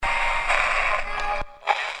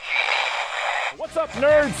up,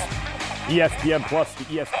 nerds? ESPN Plus, the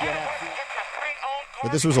ESPN app.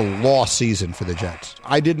 But this was a lost season for the Jets.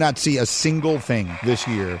 I did not see a single thing this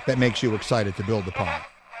year that makes you excited to build upon.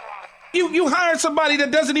 You hired somebody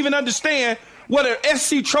that doesn't even understand what an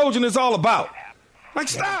SC Trojan is all about. Like,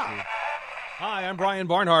 stop. Hi, I'm Brian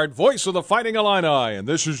Barnhart, voice of the Fighting Illini, and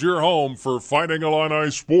this is your home for Fighting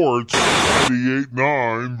Illini Sports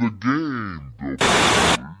 98.9 The Game.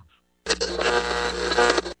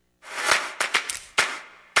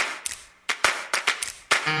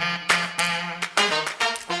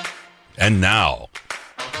 And now,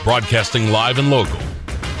 broadcasting live and local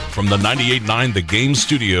from the 98.9 The Game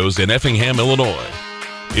studios in Effingham, Illinois,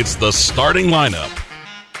 it's the starting lineup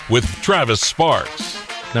with Travis Sparks.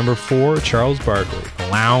 Number 4, Charles Barkley.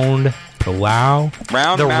 Round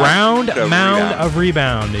mound of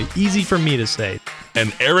rebound. Easy for me to say.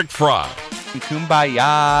 And Eric Fry.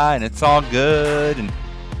 Kumbaya, and it's all good. And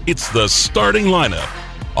it's the starting lineup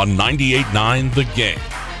on 98.9 The Game.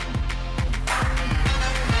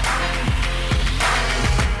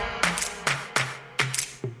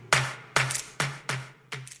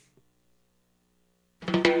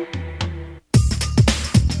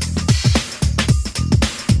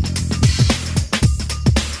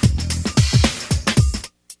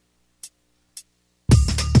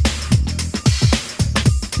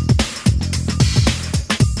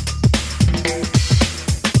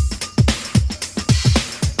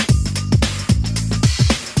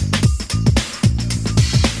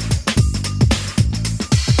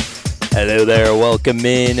 Hello there, welcome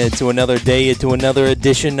in to another day, to another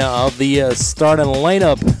edition of the starting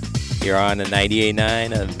lineup here on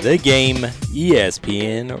 98.9 The Game,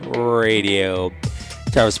 ESPN Radio.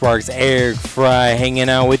 Travis Sparks, Eric Fry hanging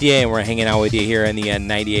out with you, and we're hanging out with you here in the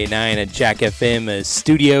 98.9 Jack FM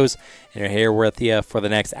studios, and we're here with you for the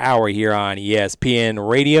next hour here on ESPN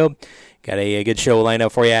Radio. Got a good show lined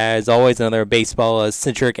up for you, as always. Another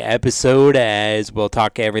baseball-centric episode, as we'll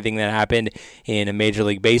talk everything that happened in Major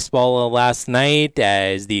League Baseball last night,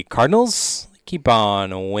 as the Cardinals keep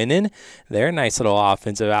on winning. Their nice little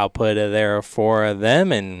offensive output there for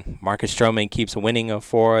them, and Marcus Strowman keeps winning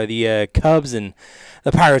for the Cubs, and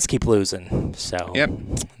the Pirates keep losing. So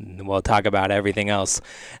we'll talk about everything else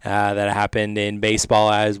that happened in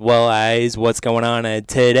baseball, as well as what's going on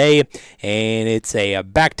today. And it's a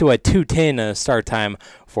back to a 2:10 start time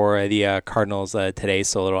for the Cardinals today.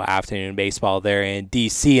 So a little afternoon baseball there in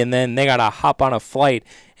D.C. And then they got to hop on a flight,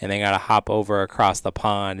 and they got to hop over across the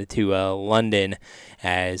pond to London,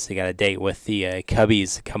 as they got a date with the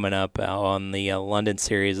Cubbies coming up on the London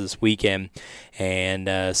series this weekend.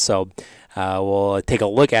 And so we'll take a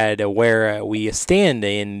look at where we stand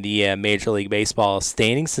in the Major League Baseball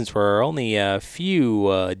standings, since we're only a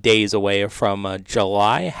few days away from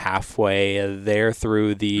July, halfway there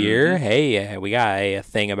through the year. Hey, we got a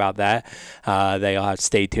thing about that that you'll have to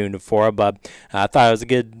stay tuned for. But I thought it was a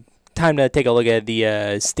good time to take a look at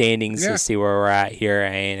the standings to see where we're at here,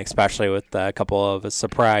 and especially with a couple of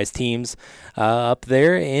surprise teams up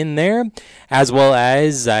there in there, as well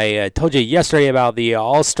as I told you yesterday about the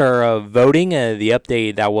All-Star voting, the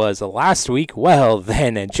update that was last week. Well,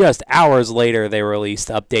 then just hours later, they released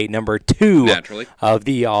update number 2 of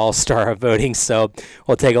the All-Star voting. So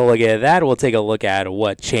we'll take a look at that. We'll take a look at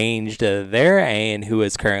what changed there and who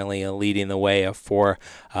is currently leading the way for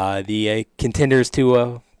the contenders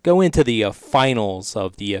to go into the finals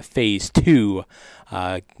of the Phase 2.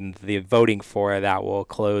 The voting for that will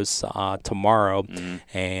close tomorrow,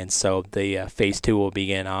 and so the Phase 2 will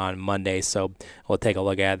begin on Monday. So we'll take a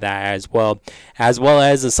look at that as well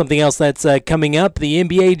as something else that's coming up, the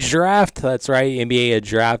NBA Draft. That's right, NBA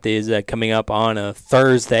Draft is coming up on a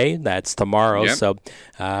Thursday. That's tomorrow. So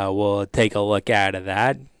we'll take a look at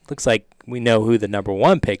that. Looks like we know who the number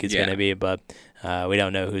 1 pick is going to be, but we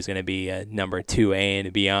don't know who's going to be number 2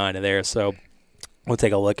 and beyond there. So we'll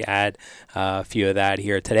take a look at a few of that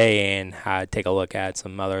here today, and take a look at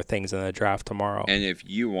some other things in the draft tomorrow. And if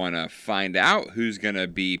you want to find out who's going to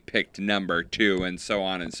be picked number 2 and so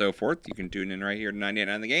on and so forth, you can tune in right here to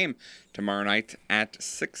 98.9 The Game tomorrow night at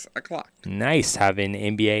 6 o'clock. Nice having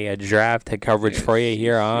NBA draft coverage for you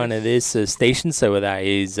here on this station, so that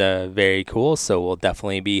is very cool. So we'll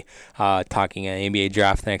definitely be talking NBA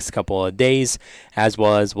draft the next couple of days, as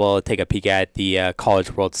well as we'll take a peek at the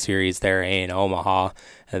College World Series there in Omaha,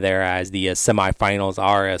 there as the semifinals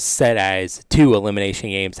are set, as 2 elimination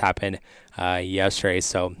games happened yesterday.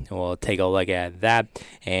 So we'll take a look at that.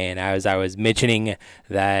 And as I was mentioning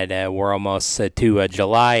that we're almost to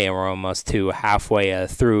July, and we're almost to halfway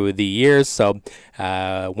through the year. So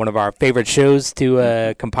one of our favorite shows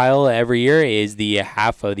to compile every year is the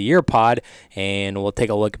Half of the Year pod, and we'll take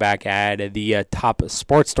a look back at the top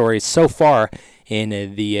sports stories so far in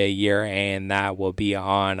the year, and that will be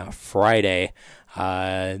on Friday,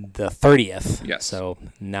 the 30th. Yes. So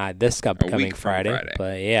not this upcoming Friday,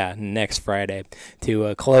 but yeah, next Friday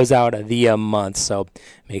to close out the month. So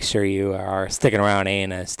make sure you are sticking around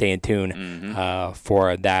and staying tuned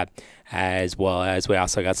for that, as well as we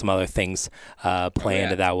also got some other things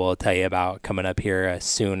planned that we'll tell you about coming up here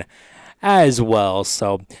soon as well.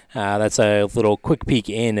 So that's a little quick peek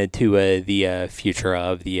into the future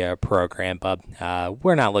of the program, but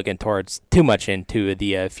we're not looking towards too much into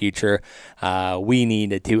the future. We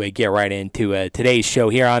need to get right into today's show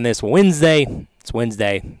here on this Wednesday. It's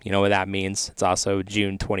Wednesday. You know what that means. It's also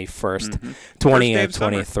June 21st,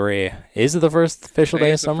 2023. Is it the first official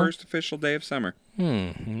day of summer? First official day of summer.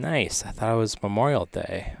 Nice. I thought it was Memorial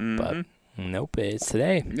Day, but nope, it's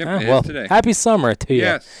today. Yep, it is today. Happy summer to you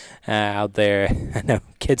Yes. out there. I know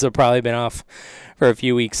kids have probably been off for a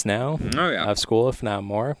few weeks now of school, if not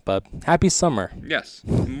more, but happy summer. Yes.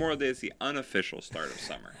 Memorial Day is the unofficial start of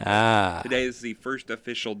summer. Today is the first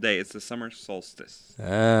official day. It's the summer solstice.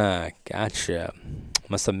 Gotcha.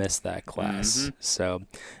 Must have missed that class. So,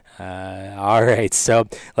 all right. So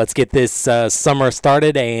let's get this summer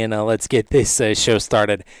started, and let's get this show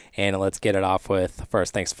started, and let's get it off with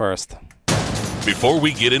first things first. Before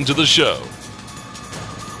we get into the show,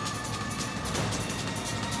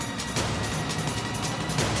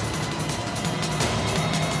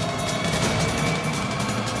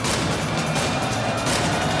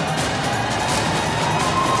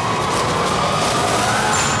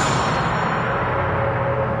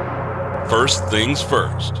 first things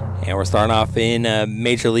first. And we're starting off in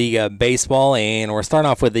Major League Baseball, and we're starting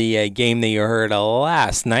off with the game that you heard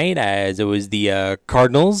last night, as it was the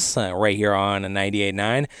Cardinals right here on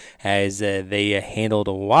 98.9, as they handled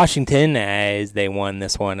Washington, as they won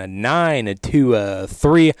this one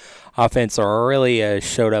 9-2-3. Offense really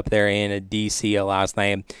showed up there in D.C. last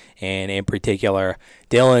night, and in particular,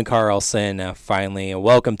 Dylan Carlson finally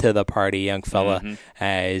welcome to the party, young fella,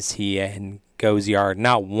 as he goes yard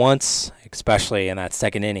not once, especially in that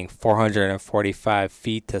second inning, 445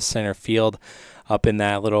 feet to center field up in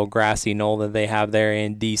that little grassy knoll that they have there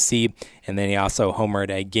in D.C. And then he also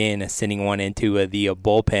homered again, sending one into the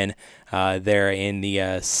bullpen there in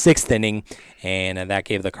the sixth inning. And that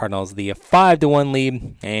gave the Cardinals the 5-1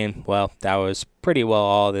 lead. And, well, that was pretty well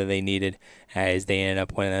all that they needed, as they ended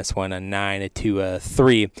up winning this one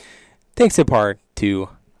 9-2-3. Thanks in part to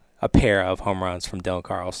a pair of home runs from Dylan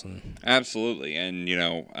Carlson. Absolutely. And, you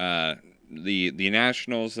know, the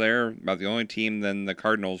Nationals there, about the only team than the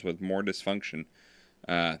Cardinals with more dysfunction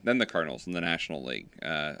than the Cardinals in the National League.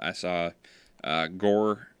 I saw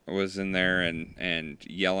Gore was in there and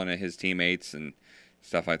yelling at his teammates and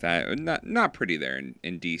stuff like that. Not pretty there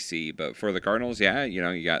in D.C., but for the Cardinals, yeah, you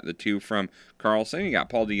know, you got the two from Carlson. You got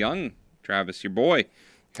Paul DeYoung, Travis, your boy.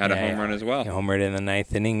 Had a home run as well. Homered in the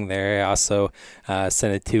ninth inning there. Also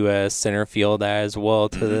sent it to center field as well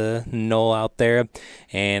to the knoll out there.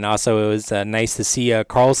 And also it was nice to see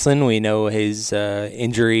Carlson. We know his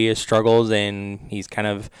injury struggles, and he's kind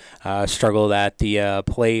of struggled at the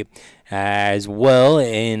plate as well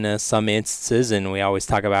in some instances. And we always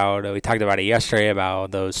talked about it yesterday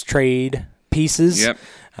about those trade pieces. Yep.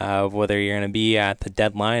 Whether you're going to be at the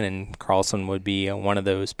deadline, and Carlson would be one of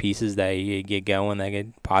those pieces that you get going that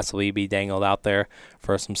could possibly be dangled out there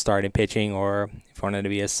for some starting pitching, or if you wanted to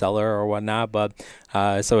be a seller or whatnot. But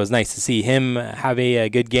so it was nice to see him have a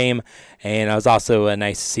good game, and it was also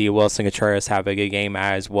nice to see Wilson Contreras have a good game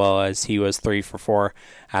as well, as he was 3 for 4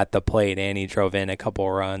 at the plate, and he drove in a couple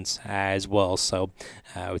runs as well. So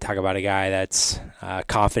we talk about a guy that's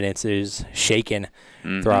confidence is shaken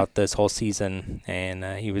throughout this whole season, and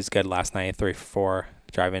he was good last night, 3 for 4,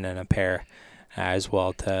 driving in a pair as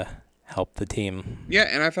well to help the team. Yeah,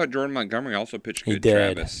 and I thought Jordan Montgomery also pitched good. He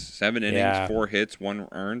did. Travis, 7 innings, 4 hits, 1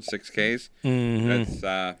 earned, 6 Ks.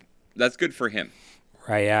 That's good for him.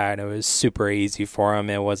 Right, yeah, and it was super easy for him.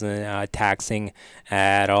 It wasn't taxing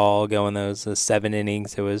at all going those 7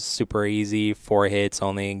 innings. It was super easy, 4 hits,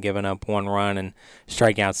 only giving up 1 run and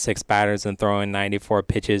striking out 6 batters and throwing 94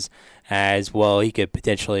 pitches as well. He could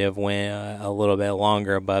potentially have went a little bit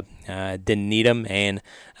longer, but didn't need him. And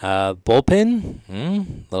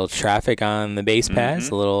bullpen, little traffic on the base pass,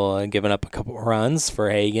 a little giving up a couple runs for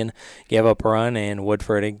Hagan. Gave up a run, and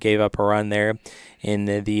Woodford gave up a run there in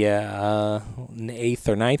the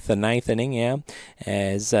ninth inning,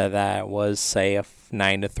 as that was a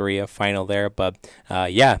 9-3 a final there. But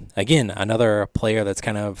again, another player that's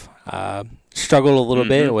kind of struggled a little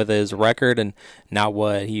bit with his record and not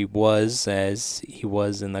what he was as he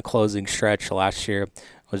was in the closing stretch last year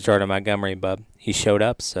was Jordan Montgomery, but he showed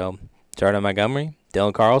up. So Jordan Montgomery,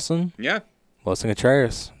 Dylan Carlson, Wilson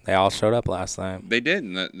Contreras, they all showed up last night. They did,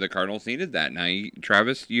 and the Cardinals needed that. Now,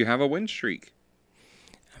 Travis, you have a win streak.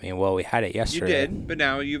 I mean, well, we had it yesterday. You did, but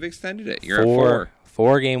now you've extended it. You're at 4.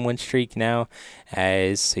 4-game win streak now,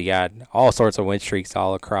 as you got all sorts of win streaks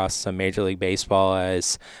all across some Major League Baseball,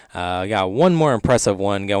 as got one more impressive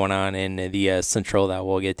one going on in the Central that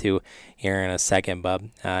we'll get to here in a second. But,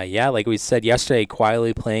 like we said yesterday,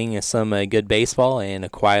 quietly playing some good baseball and a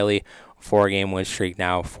quietly 4-game win streak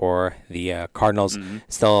now for the Cardinals.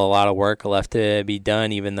 Still a lot of work left to be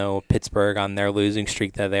done, even though Pittsburgh, on their losing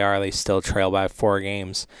streak that they still trail by 4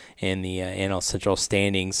 games in the NL Central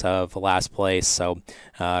standings of last place. So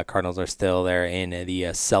Cardinals are still there in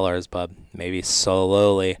the cellars, but maybe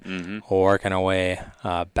slowly working our way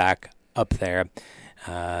back up there.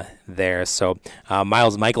 So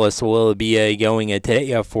Miles Michaelis will be going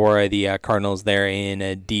today for the Cardinals there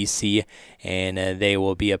in D.C., and they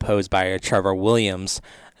will be opposed by Trevor Williams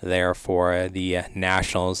there for the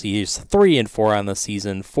Nationals. He's 3-4 on the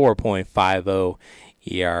season, 4.50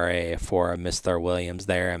 ERA for Mr. Williams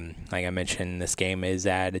there. And like I mentioned, this game is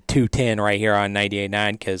at 2:10 right here on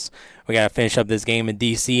 98.9 because we got to finish up this game in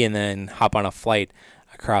D.C. and then hop on a flight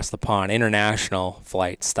across the pond, international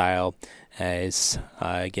flight style, as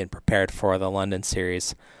getting prepared for the London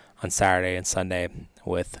series on Saturday and Sunday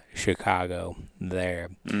with Chicago there.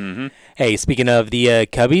 Hey, speaking of the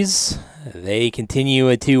Cubbies, they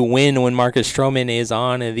continue to win when Marcus Strowman is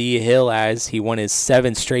on the hill, as he won his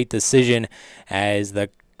 7th straight decision as the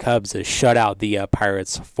Cubs shut out the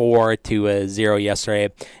Pirates 4-0 yesterday,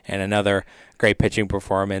 and another great pitching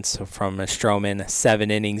performance from Strowman. 7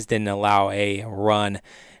 innings, didn't allow a run,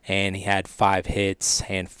 and he had 5 hits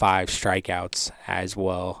and 5 strikeouts as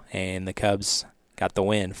well. And the Cubs got the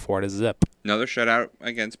win, 4-0. Another shutout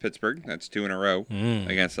against Pittsburgh. That's 2 in a row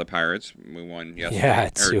against the Pirates. We won yesterday. Yeah,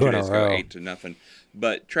 2 in a row. 8-0.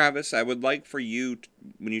 But Travis, I would like for you,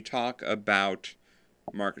 when you talk about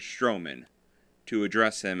Marcus Strowman, to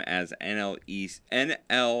address him as NL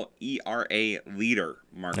ERA leader,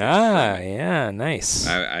 Marcus Strowman. Yeah, nice.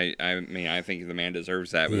 I mean, I think the man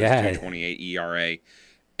deserves that with his 2.28 ERA.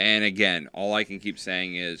 And again, all I can keep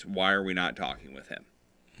saying is, why are we not talking with him?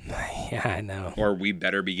 Yeah, I know. Or we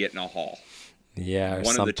better be getting a haul. Yeah, or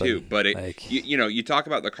one something. of the two. But Like, you talk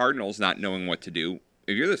about the Cardinals not knowing what to do.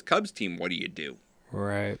 If you're this Cubs team, what do you do?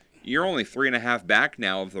 Right. You're only 3.5 back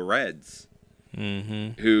now of the Reds,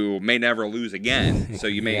 who may never lose again. So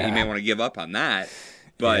you may want to give up on that.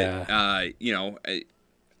 But I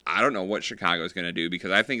don't know what Chicago's going to do, because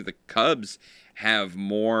I think the Cubs have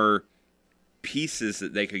more pieces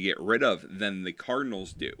that they could get rid of than the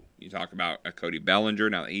Cardinals do. You talk about a Cody Bellinger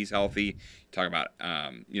now that he's healthy. You talk about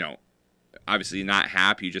obviously not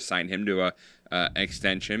Hap. You just signed him to a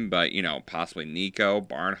extension, but possibly Nico,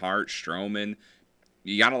 Barnhart, Strowman.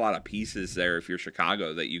 You got a lot of pieces there if you're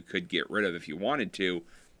Chicago that you could get rid of if you wanted to.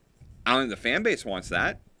 I don't think the fan base wants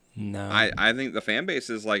that. No. I think the fan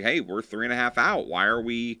base is like, hey, we're 3.5 out. Why are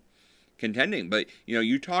we contending? But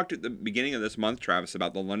you talked at the beginning of this month, Travis,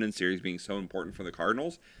 about the London series being so important for the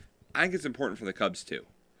Cardinals. I think it's important for the Cubs too.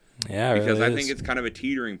 Yeah, because really I think it's kind of a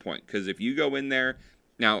teetering point. Because if you go in there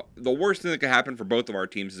now, the worst thing that could happen for both of our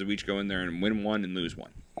teams is we each go in there and win one and lose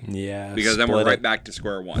one. Yeah, because then we're right back to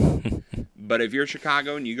square one. But if you're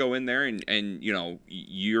Chicago and you go in there and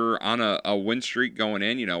you're on a win streak going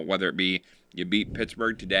in, whether it be you beat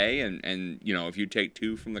Pittsburgh today and if you take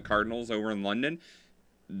 2 from the Cardinals over in London,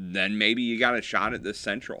 then maybe you got a shot at this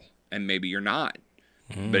Central, and maybe you're not.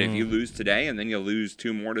 But if you lose today and then you lose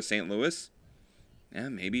 2 more to St. Louis,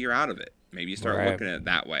 maybe you're out of it. Maybe you start looking at it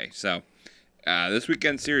that way. So this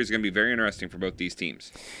weekend series is going to be very interesting for both these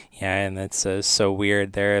teams. Yeah, and that's so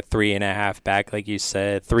weird. They're 3.5 back, like you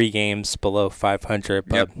said, 3 games below 500.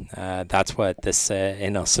 But that's what this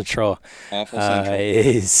NL Central,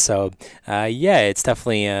 is. So, it's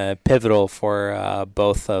definitely pivotal for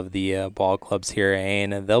both of the ball clubs here.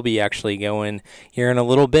 And they'll be actually going here in a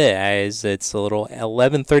little bit, as it's a little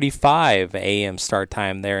 11:35 a.m. start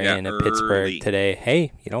time there in Pittsburgh today.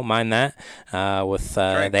 Hey, you don't mind that?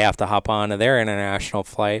 They have to hop on there their international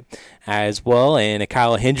flight as well. And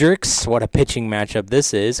Kyle Hendricks, what a pitching matchup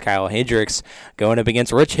this is. Kyle Hendricks going up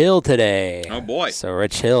against Rich Hill today. Oh, boy. So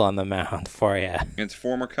Rich Hill on the mound for you. Against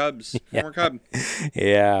former Cubs. Former Cub.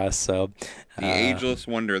 Yeah, so... The ageless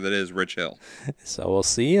wonder that is Rich Hill. So we'll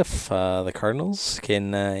see if the Cardinals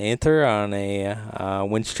can enter on a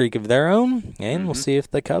win streak of their own, and we'll see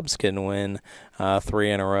if the Cubs can win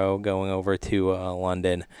 3 in a row going over to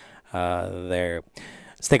London there.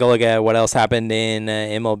 Let's take a look at what else happened in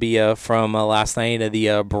MLB from last night.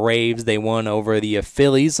 The Braves, they won over the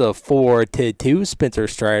Phillies 4-2. Spencer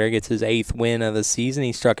Strider gets his 8th win of the season.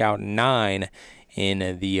 He struck out 9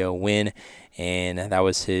 in the win. And that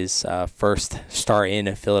was his first start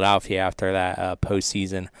in Philadelphia after that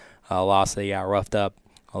postseason loss. They got roughed up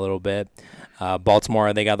a little bit.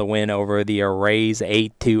 Baltimore, they got the win over the Rays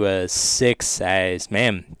 8-6 as,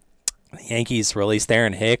 man, the Yankees released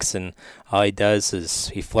Aaron Hicks, and all he does is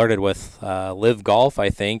he flirted with Live Golf, I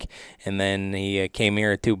think, and then he came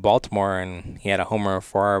here to Baltimore, and he had a homer,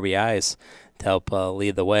 4 RBIs to help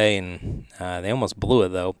lead the way, and they almost blew it,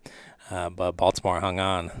 though. But Baltimore hung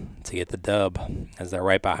on to get the dub as they're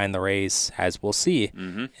right behind the Rays, as we'll see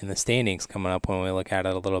in the standings coming up when we look at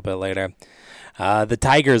it a little bit later. The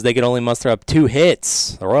Tigers, they could only muster up 2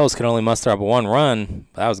 hits. The Royals could only muster up 1 run,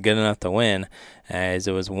 but that was good enough to win, as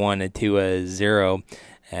it was 1-2-0,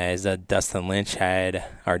 as Dustin Lynch had,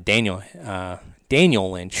 or Daniel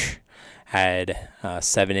Lynch had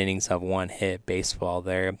 7 innings of 1 hit baseball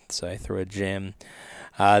there, so I threw a gem.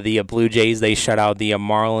 The Blue Jays, they shut out the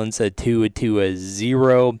Marlins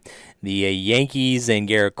 2-0. The Yankees and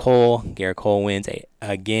Garrett Cole. Garrett Cole wins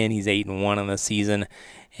again. He's 8-1 on the season,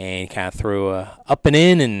 and kind of threw up and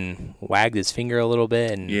in and wagged his finger a little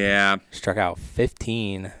bit and struck out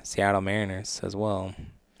 15 Seattle Mariners as well.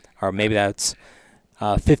 Or maybe that's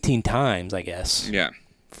 15 times, I guess. Yeah.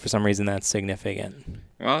 For some reason, that's significant.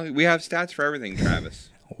 Well, we have stats for everything, Travis.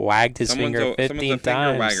 Wagged his finger 15 times. Someone's a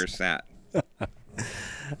times. finger wagger stat.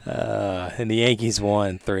 And the Yankees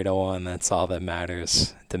won 3-1. That's all that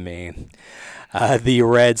matters to me. The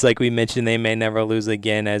Reds, like we mentioned, they may never lose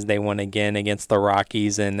again as they won again against the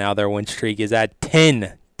Rockies, and now their win streak is at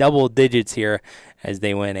 10, double digits here as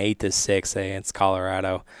they win 8-6 against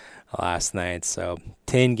Colorado last night. So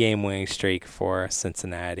 10-game winning streak for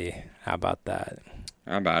Cincinnati. How about that?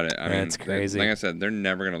 How about it? I mean, that's crazy. Like I said, they're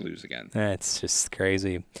never going to lose again. That's just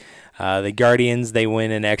crazy. The Guardians, they win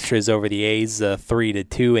in extras over the A's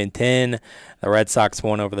 3-2 and 10. The Red Sox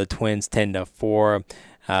won over the Twins 10-4.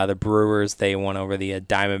 The Brewers, they won over the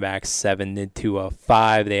Diamondbacks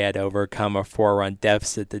 7-5. They had to overcome a 4-run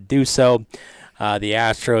deficit to do so. The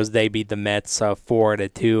Astros, they beat the Mets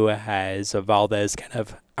 4-2 as Valdez kind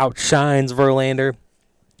of outshines Verlander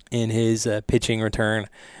in his pitching return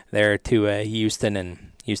there to Houston,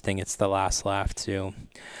 and Houston gets the last laugh too.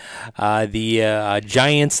 The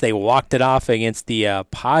Giants, they walked it off against the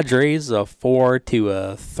Padres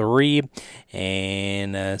 4-3,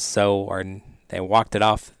 and they walked it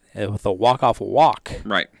off with a walk-off walk.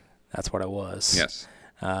 Right. That's what it was. Yes.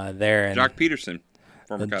 There. Jock Peterson,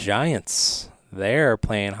 former the Cub. Giants, they're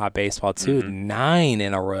playing hot baseball too. 9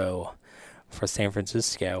 in a row for San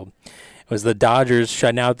Francisco. It was the Dodgers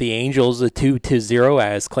shutting out the Angels 2-0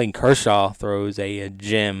 as Clayton Kershaw throws a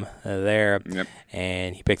gem there,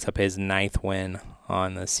 and he picks up his 9th win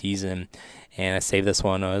on the season. And I saved this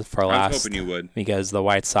one for last. I was hoping you would, because the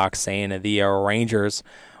White Sox saying the Rangers.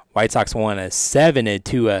 White Sox won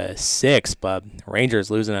 7-6, but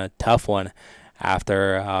Rangers losing a tough one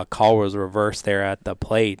after a call was reversed there at the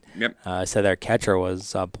plate. So their catcher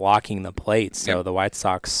was blocking the plate, so the White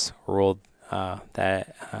Sox ruled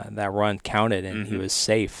that run counted, and he was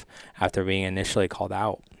safe after being initially called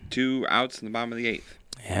out. 2 outs in the bottom of the 8th.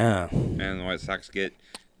 Yeah. And the White Sox get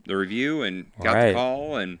the review and got the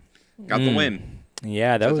call and got the win.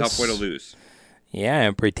 Yeah, that's a tough way to lose. Yeah,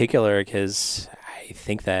 in particular because I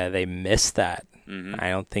think that they missed that. I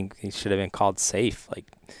don't think he should have been called safe. Like,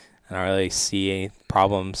 I don't really see any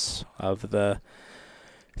problems of the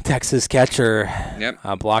Texas catcher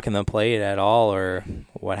blocking the plate at all, or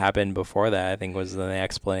what happened before that. I think was the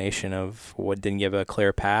explanation of what didn't give a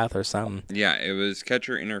clear path or something. Yeah, it was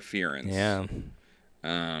catcher interference. Yeah.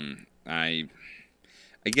 I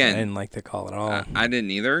didn't like the call at all. I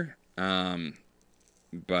didn't either.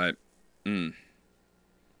 But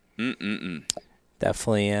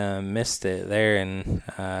definitely missed it there, and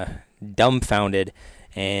dumbfounded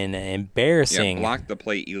and embarrassing. Yeah, blocked the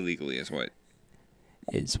plate illegally is what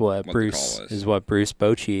Bruce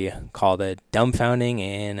Bochy called a dumbfounding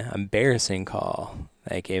and embarrassing call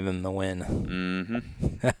that gave him the win.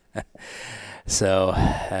 So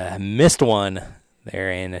missed one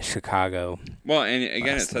there in Chicago. Well, and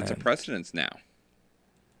again, it last sets a night. precedence now.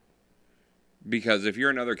 Because if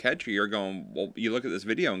you're another catcher, you're going, well, you look at this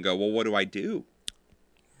video and go, well, what do I do?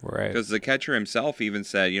 Right. Because the catcher himself even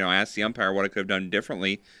said, I asked the umpire what I could have done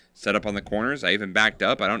differently, set up on the corners. I even backed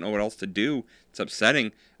up. I don't know what else to do. It's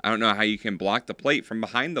upsetting. I don't know how you can block the plate from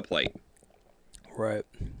behind the plate. Right.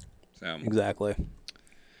 So Exactly.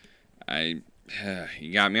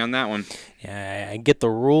 You got me on that one. Yeah, I get the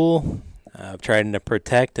rule of trying to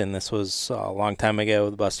protect, and this was a long time ago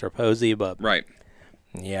with Buster Posey, but right.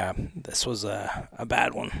 Yeah, this was a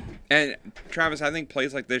bad one. And Travis, I think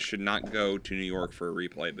plays like this should not go to New York for a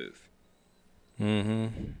replay booth.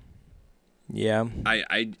 Mm-hmm. Yeah.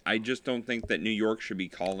 I just don't think that New York should be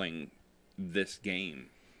calling this game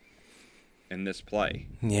and this play.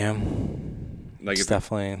 Yeah. Like it's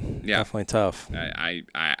definitely tough.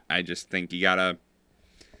 I just think you gotta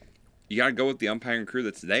go with the umpiring crew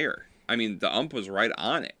that's there. I mean, the ump was right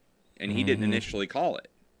on it, and he didn't initially call it.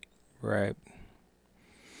 Right.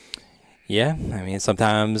 Yeah, I mean,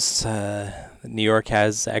 sometimes New York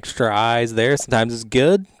has extra eyes there. Sometimes it's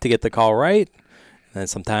good to get the call right, and then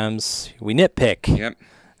sometimes we nitpick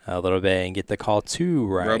a little bit and get the call too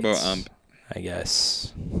right. Robo-ump. I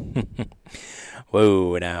guess.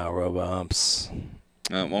 Whoa, now robo-umps.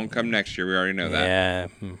 It won't come next year. We already know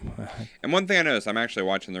that. Yeah. And one thing I noticed, I'm actually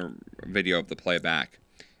watching the video of the playback.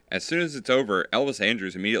 As soon as it's over, Elvis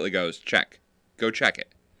Andrus immediately goes, check. Go check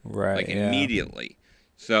it. Right, Like, immediately.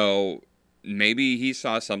 So maybe he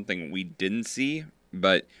saw something we didn't see,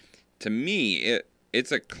 but to me,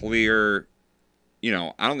 it's a clear, I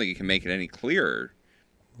don't think you can make it any clearer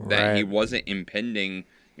that he wasn't impending.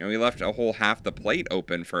 He left a whole half the plate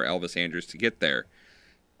open for Elvis Andrus to get there.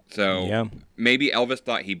 So maybe Elvis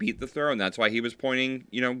thought he beat the throw, and that's why he was pointing,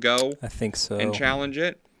 go. I think so. And challenge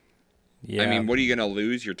it. Yeah. I mean, what are you going to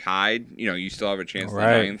lose? You're tied. You still have a chance in the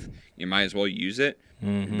ninth. You might as well use it.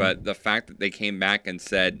 Mm-hmm. But the fact that they came back and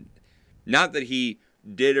said, not that he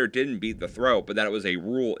did or didn't beat the throw, but that it was a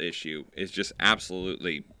rule issue is just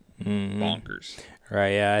absolutely bonkers.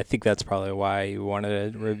 Right, yeah, I think that's probably why you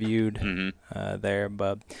wanted it reviewed there.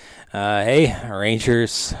 But, hey,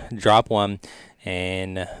 Rangers drop one,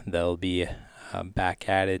 and they'll be back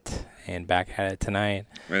at it tonight.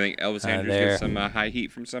 I think Elvis Andrus gets some high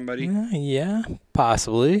heat from somebody. Yeah,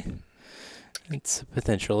 possibly. It's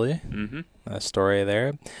potentially a story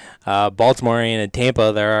there. Baltimore and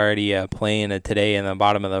Tampa, they're already playing today in the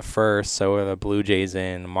bottom of the first. So are the Blue Jays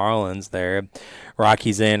and Marlins there.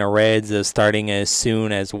 Rockies and Reds starting as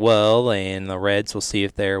soon as well, and the Reds will see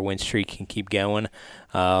if their win streak can keep going.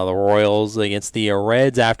 The Royals against the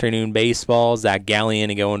Reds, afternoon baseball. Zach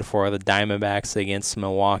Gallen going for the Diamondbacks against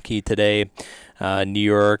Milwaukee today. New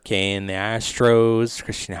York and the Astros.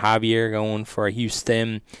 Christian Javier going for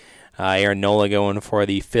Houston. Aaron Nola going for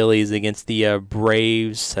the Phillies against the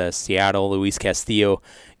Braves. Seattle, Luis Castillo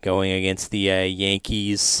going against the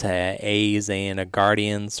Yankees, A's, and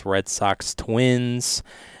Guardians. Red Sox, Twins,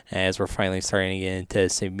 as we're finally starting to get into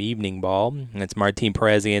some evening ball. It's Martin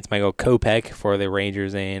Perez against Michael Kopech for the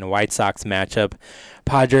Rangers and White Sox matchup.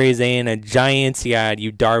 Padres and Giants. You got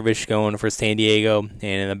Yu Darvish going for San Diego. And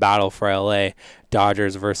in the battle for L.A.,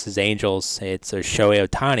 Dodgers versus Angels, it's Shohei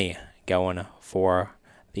Ohtani going for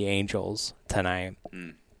the Angels tonight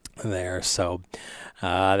there. So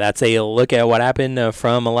that's a look at what happened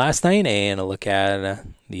from last night and a look at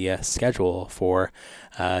the schedule for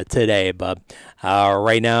today. But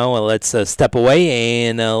right now, let's step away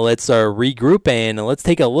and let's regroup and let's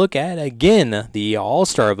take a look at, again, the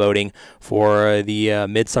All-Star voting for the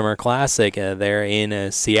Midsummer Classic there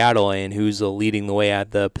in Seattle and who's leading the way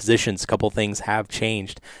at the positions. A couple things have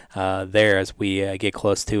changed there as we get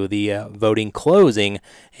close to the voting closing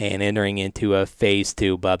and entering into Phase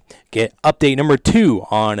 2. But get update number 2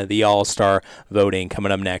 on the All-Star voting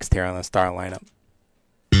coming up next here on the Star Lineup.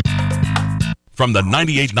 From the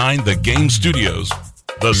 98.9 The Game Studios,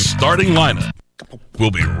 the starting lineup. We'll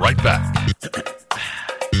be right back.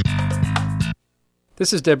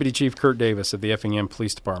 This is Deputy Chief Kurt Davis of the Effingham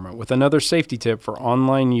Police Department with another safety tip for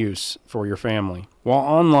online use for your family. While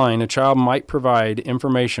online, a child might provide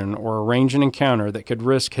information or arrange an encounter that could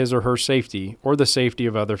risk his or her safety or the safety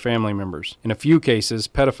of other family members. In a few cases,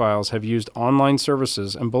 pedophiles have used online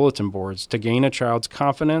services and bulletin boards to gain a child's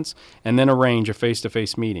confidence and then arrange a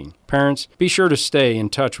face-to-face meeting. Parents, be sure to stay in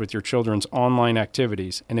touch with your children's online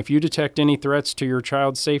activities, and if you detect any threats to your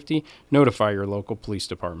child's safety, notify your local police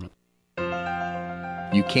department.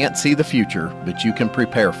 You can't see the future, but you can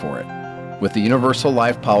prepare for it. With the Universal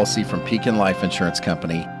Life Policy from Pekin Life Insurance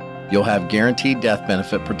Company, you'll have guaranteed death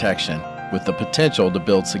benefit protection with the potential to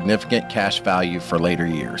build significant cash value for later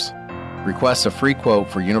years. Request a free quote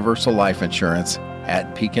for universal life insurance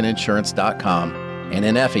at peakininsurance.com, and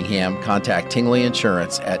in Effingham, contact Tingley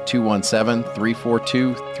Insurance at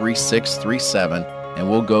 217-342-3637, and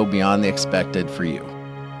we'll go beyond the expected for you.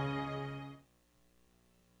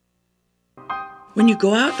 When you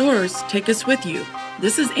go outdoors, take us with you.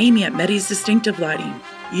 This is Amy at Meddy's Distinctive Lighting.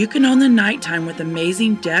 You can own the nighttime with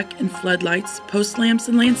amazing deck and floodlights, post lamps,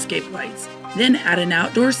 and landscape lights. Then add an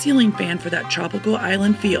outdoor ceiling fan for that tropical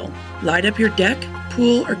island feel. Light up your deck,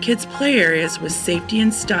 pool, or kids' play areas with safety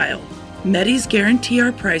and style. Meddy's guarantee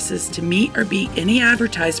our prices to meet or beat any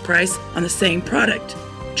advertised price on the same product.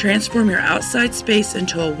 Transform your outside space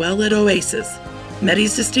into a well-lit oasis.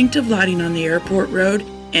 Meddy's Distinctive Lighting on the Airport Road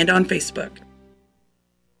and on Facebook.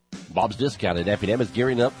 Bob's Discount at F&M is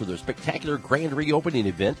gearing up for their spectacular grand reopening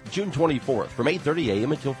event June 24th from 8:30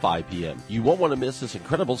 a.m. until 5 p.m. You won't want to miss this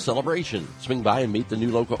incredible celebration. Swing by and meet the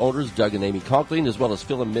new local owners, Doug and Amy Conkling, as well as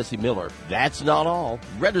Phil and Missy Miller. That's not all.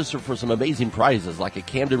 Register for some amazing prizes like a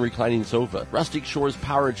Camden reclining sofa, Rustic Shores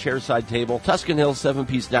powered chairside table, Tuscan Hill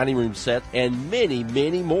 7-piece dining room set, and many,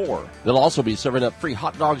 many more. They'll also be serving up free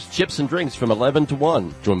hot dogs, chips, and drinks from 11 to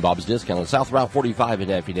 1. Join Bob's Discount on South Route 45 at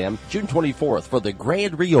F&M June 24th for the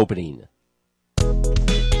grand reopening.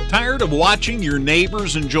 Tired of watching your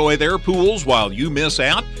neighbors enjoy their pools while you miss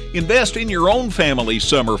out? Invest in your own family's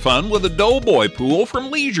summer fun with a Doughboy pool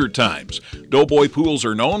from Leisure Times. Doughboy pools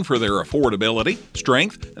are known for their affordability,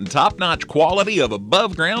 strength, and top-notch quality of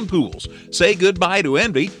above-ground pools. Say goodbye to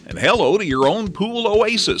envy and hello to your own pool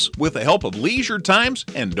oasis with the help of Leisure Times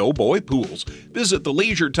and Doughboy Pools. Visit the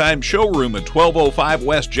Leisure Times showroom at 1205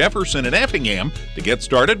 West Jefferson in Effingham to get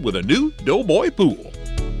started with a new Doughboy pool.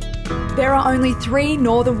 There are only 3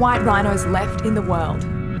 northern white rhinos left in the world,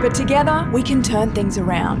 but together we can turn things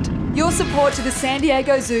around. Your support to the San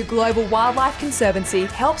Diego Zoo Global Wildlife Conservancy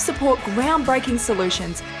helps support groundbreaking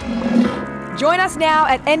solutions. Join us now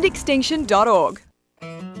at endextinction.org.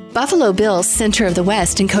 Buffalo Bill's Center of the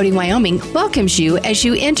West in Cody, Wyoming welcomes you as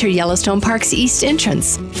you enter Yellowstone Park's east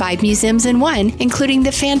entrance. 5 museums in one, including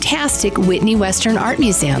the fantastic Whitney Western Art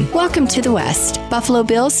Museum. Welcome to the West. Buffalo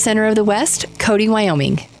Bill's Center of the West, Cody,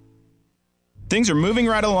 Wyoming. Things are moving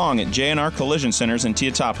right along at J&R Collision Centers in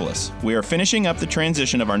Teotopolis. We are finishing up the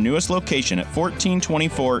transition of our newest location at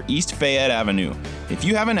 1424 East Fayette Avenue. If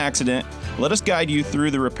you have an accident, let us guide you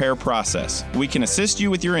through the repair process. We can assist you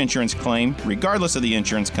with your insurance claim, regardless of the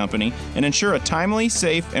insurance company, and ensure a timely,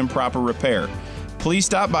 safe, and proper repair. Please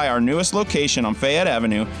stop by our newest location on Fayette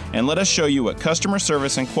Avenue and let us show you what customer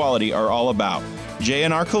service and quality are all about.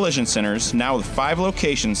 J&R Collision Centers, now with 5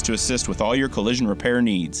 locations to assist with all your collision repair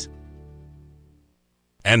needs.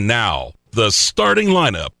 And now, the starting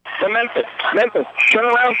lineup. To Memphis, turn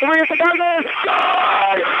around 3 for Douglas.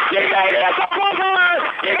 God, you made it at the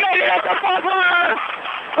buzzer. You made it at the buzzer.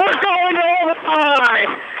 We're going to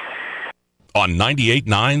overtime. On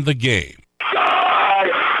 98.9 The Game. God,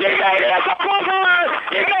 you made it at the buzzer.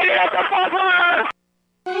 You made it at the buzzer.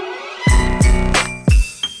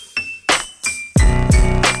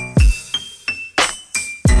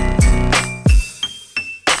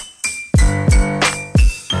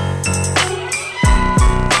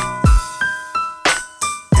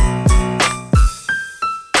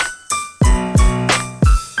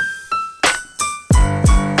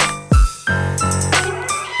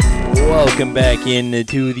 Welcome back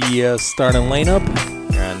into the starting lineup.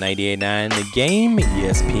 You're on 98.9 The Game,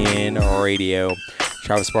 ESPN Radio.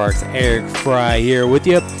 Travis Sparks, Eric Fry here with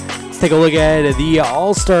you. Let's take a look at the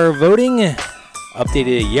All-Star voting.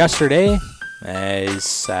 Updated yesterday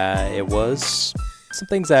as it was. Some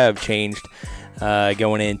things have changed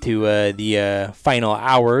going into the final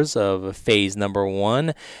hours of phase number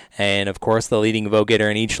 1. And, of course, the leading vote getter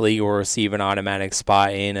in each league will receive an automatic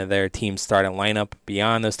spot in their team's starting lineup.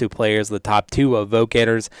 Beyond those 2 players, the top 2 vote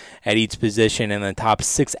getters at each position and the top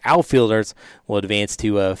 6 outfielders will advance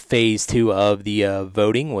to phase 2 of the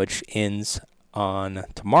voting, which ends on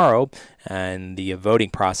tomorrow, and the voting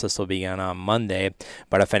process will begin on Monday.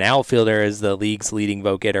 But if an outfielder is the league's leading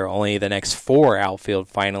vote getter, only the next 4 outfield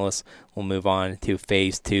finalists will move on to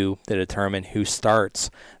phase 2 to determine who starts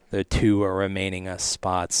the 2 remaining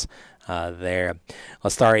spots there.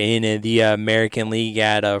 Let's start in the American League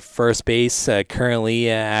at first base. Currently,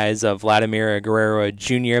 as Vladimir Guerrero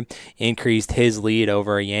Jr. increased his lead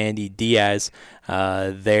over Yandy Diaz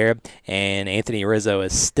there. And Anthony Rizzo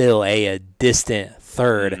is still a distant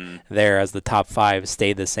third there, as the top 5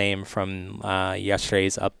 stayed the same from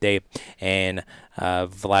yesterday's update. And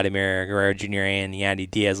Vladimir Guerrero Jr. and Yandy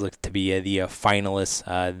Diaz look to be the finalists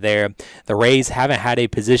there. The Rays haven't had a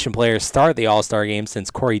position player start the All-Star game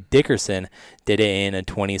since Corey Dickerson did it in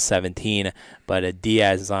 2017, but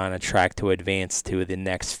Diaz is on a track to advance to the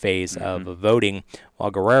next phase of voting,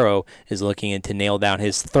 while Guerrero is looking to nail down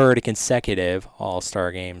his 3rd consecutive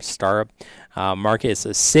All-Star game start. Marcus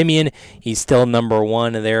Semien, he's still number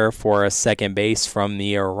 1 there for a second base from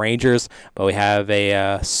the Rangers, but we have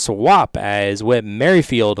a swap as Whit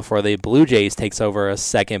Merrifield for the Blue Jays takes over a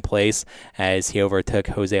second place as he overtook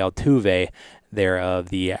Jose Altuve there of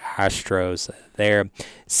the Astros there.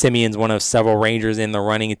 Simeon's one of several Rangers in the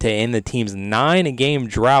running to end the team's 9-game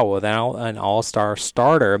drought without an all-star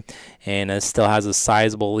starter, and still has a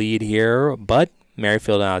sizable lead here, but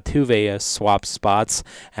Merrifield and Altuve swap spots,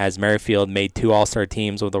 as Merrifield made 2 all-star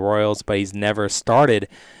teams with the Royals, but he's never started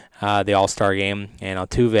the all-star game, and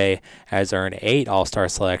Altuve has earned 8 all-star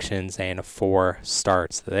selections and 4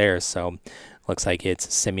 starts there. So looks like it's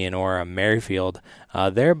Semien or Merrifield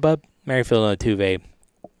there, but Merrifield and Altuve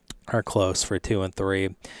are close for 2 and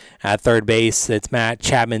 3. At third base, it's Matt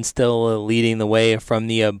Chapman still leading the way from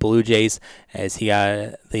the Blue Jays, as he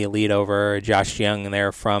got the lead over Josh Young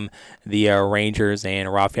there from the Rangers,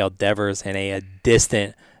 and Rafael Devers in a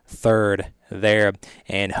distant third there.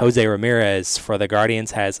 And Jose Ramirez for the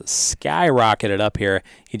Guardians has skyrocketed up here.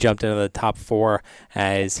 He jumped into the top 4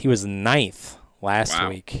 as he was 9th last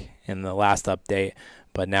week in the last update,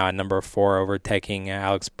 but now at number 4, overtaking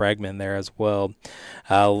Alex Bregman there as well.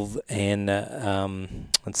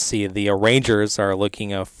 Let's see, the Rangers are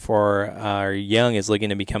looking for Young is looking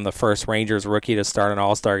to become the first Rangers rookie to start an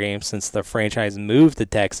All-Star game since the franchise moved to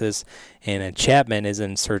Texas, and Chapman is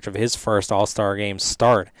in search of his first All-Star game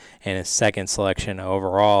start and his 2nd selection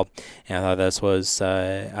overall. And I thought this was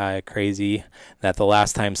crazy that the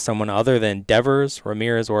last time someone other than Devers,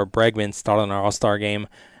 Ramirez, or Bregman started an All-Star game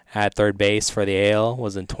at third base for the AL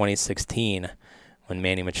was in 2016 when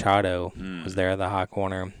Manny Machado was there at the hot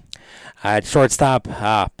corner. At shortstop,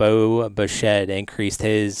 Bo Bichette increased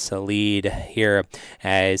his lead here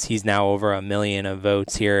as he's now over 1 million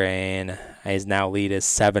votes here, and his now lead is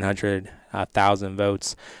 700,000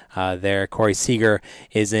 votes there. Corey Seager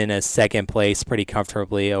is in a second place pretty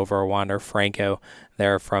comfortably over Wander Franco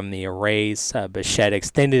there from the Rays. Bichette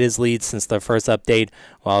extended his lead since the first update,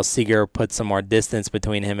 while Seager put some more distance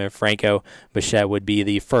between him and Franco. Bichette would be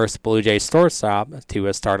the first Blue Jays shortstop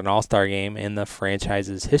to start an All-Star game in the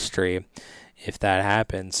franchise's history, if that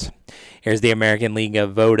happens. Here's the American League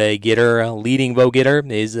vote getter. Leading vote getter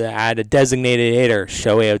is at a designated hitter,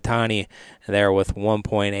 Shohei Ohtani, there with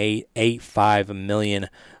 1.885 million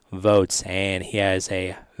votes, and he has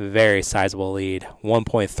a very sizable lead,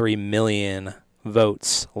 1.3 million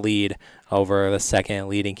votes lead over the second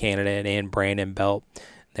leading candidate and Brandon Belt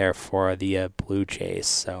there for the Blue Jays.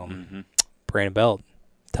 So Brandon Belt,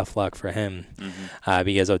 tough luck for him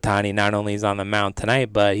because Ohtani not only is on the mound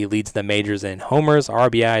tonight, but he leads the majors in homers,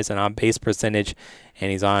 RBIs, and on-base percentage, and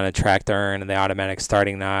he's on a track to earn the automatic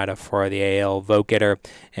starting nod for the AL vote getter,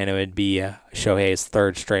 and it would be Shohei's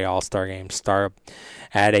 3rd straight All-Star game start.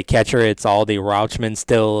 At a catcher, it's Aldi Rauchman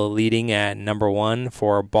still leading at number 1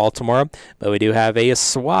 for Baltimore, but we do have a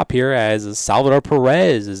swap here as Salvador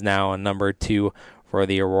Perez is now number 2 for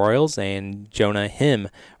the Royals, and Jonah Him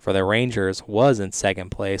for the Rangers was in second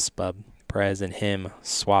place, but Perez and him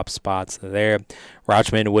swap spots there.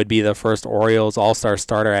 Rauchman would be the first Orioles All-Star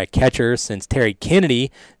starter at catcher since Terry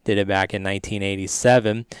Kennedy did it back in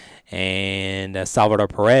 1987. And Salvador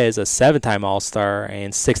Perez, a 7-time All-Star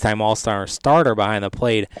and 6-time All-Star starter behind the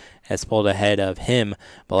plate, has pulled ahead of him,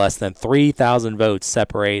 but less than 3,000 votes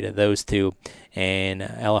separate those two. And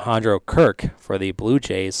Alejandro Kirk for the Blue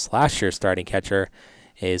Jays, last year's starting catcher,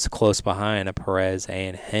 is close behind Perez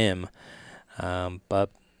and him. But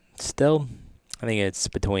still, I think it's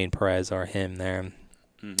between Perez or him there.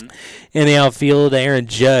 In the outfield, Aaron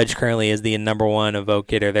Judge currently is the number 1 vote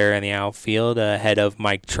getter there in the outfield, ahead of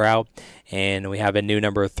Mike Trout. And we have a new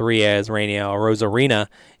number 3 as Rainiel Rosarina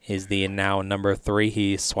is the now number 3.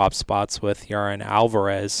 He swapped spots with Yaron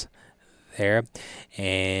Alvarez there.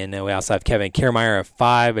 And we also have Kevin Kiermaier at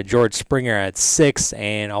 5, George Springer at 6,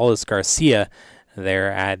 and Aldis Garcia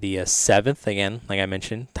there at the 7th. Again, like I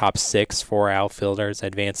mentioned, top 6 for outfielders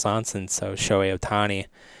advanced on, and so Shohei Ohtani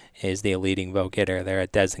is the leading vote getter there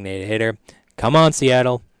at designated hitter. Come on,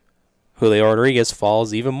 Seattle. Julio Rodriguez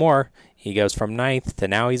falls even more. He goes from 9th to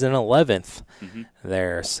now he's in 11th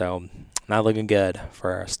there. So not looking good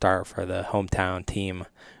for a start for the hometown team.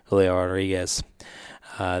 Julio Rodriguez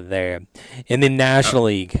there. In the National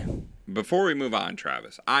League. Before we move on,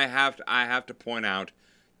 Travis, I have to point out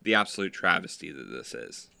the absolute travesty that this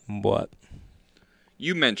is. What?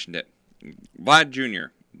 You mentioned it. Vlad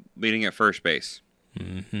Jr. leading at first base.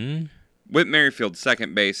 Mm-hmm. Whit Merrifield,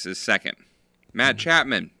 second base, is second. Matt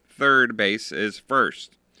Chapman, third base, is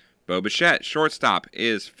first. Bo Bichette, shortstop,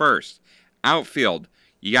 is first. Outfield,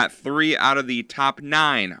 you got 3 out of the top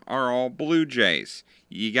 9 are all Blue Jays.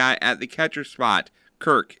 You got at the catcher spot,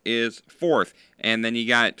 Kirk is fourth. And then you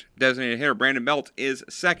got designated hitter Brandon Belt is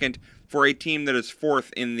second for a team that is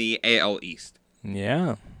fourth in the AL East.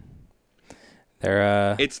 Yeah.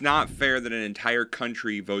 They're It's not fair that an entire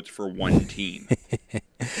country votes for one team.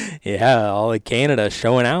 Yeah, all of Canada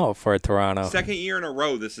showing out for Toronto. Second year in a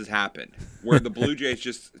row this has happened, where the Blue Jays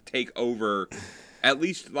just take over. At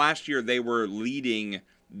least last year they were leading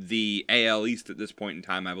the AL East at this point in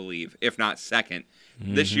time, I believe, if not second.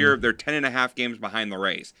 This year they're 10.5 games behind the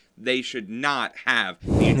Rays. They should not have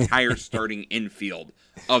the entire starting infield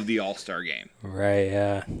of the All-Star game. Right,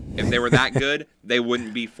 yeah. If they were that good, they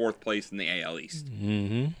wouldn't be fourth place in the AL East.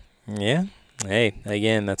 Mm-hmm. Yeah. Hey,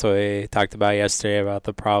 again, that's what we talked about yesterday about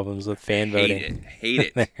the problems with fan voting.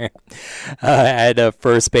 Hate it. At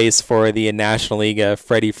first base for the National League,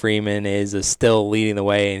 Freddie Freeman is still leading the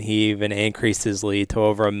way, and he even increased his lead to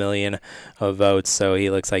over 1 million of votes, so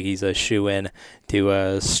he looks like he's a shoo-in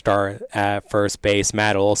to start at first base.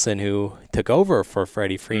 Matt Olson, who took over for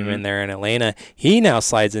Freddie Freeman there in Atlanta, he now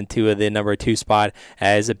slides into the number 2 spot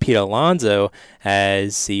as Pete Alonso,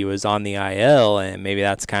 as he was on the IL, and maybe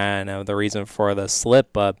that's kind of the reason for the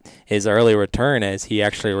slip up, his early return, as he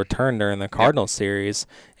actually returned during the Cardinals series,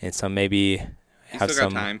 and so maybe have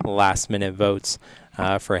some last-minute votes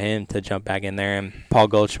for him to jump back in there. And Paul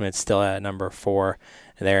Goldschmidt's still at number 4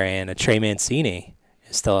 there, and Trey Mancini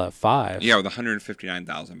is still at 5. Yeah, with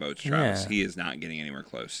 159,000 votes, Travis. Yeah. He is not getting anywhere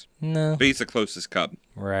close. No. But he's the closest Cub.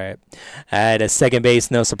 Right. At a second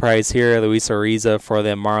base, no surprise here, Luis Ariza for the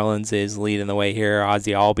Marlins is leading the way here.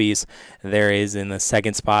 Ozzy Albies there is in the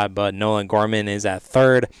second spot, but Nolan Gorman is at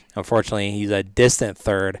third. Unfortunately, he's a distant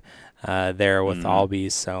third there with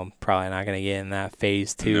Albies, so probably not going to get in that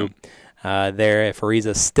phase 2. There, if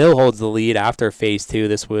Ariza still holds the lead after phase 2,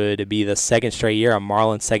 this would be the second straight year a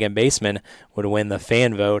Marlins second baseman would win the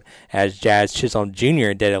fan vote, as Jazz Chisholm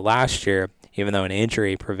Jr. did it last year, even though an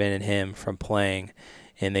injury prevented him from playing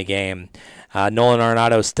in the game. Nolan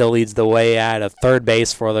Arenado still leads the way at a third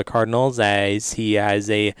base for the Cardinals, as he has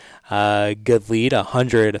a good lead,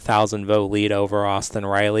 100,000 vote lead over Austin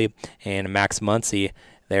Riley, and Max Muncy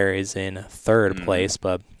there is in third place,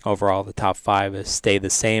 but overall the top 5 has stayed the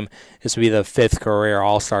same. This would be the 5th career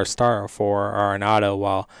All-Star start for Arenado,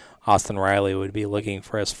 while Austin Riley would be looking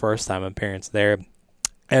for his first-time appearance there.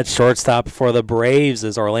 At shortstop for the Braves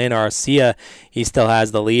is Orlando Arcia. He still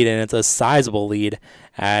has the lead, and it's a sizable lead.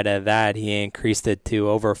 At that, he increased it to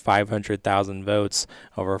over 500,000 votes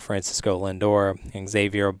over Francisco Lindor. And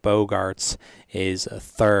Xavier Bogaerts is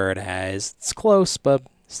third, as it's close, but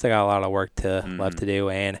still got a lot of work left to do.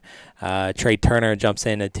 And Trey Turner jumps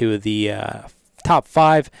into the top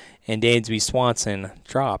 5, and Dansby Swanson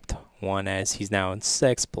dropped one, as he's now in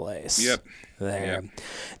 6th place. Yep. There. Yep.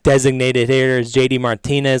 Designated hitters, J.D.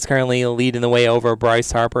 Martinez currently leading the way over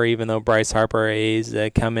Bryce Harper, even though Bryce Harper is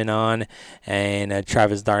coming on. And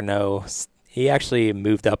Travis d'Arnaud, he actually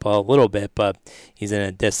moved up a little bit, but he's in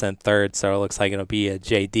a distant third, so it looks like it'll be a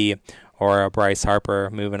J.D. or a Bryce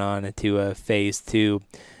Harper moving on into a phase 2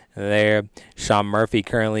 there. Sean Murphy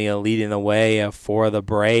currently leading the way for the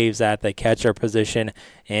Braves at the catcher position,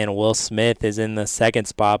 and Will Smith is in the second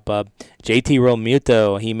spot, but JT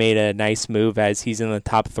Realmuto, he made a nice move as he's in the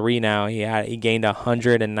top 3 now. He gained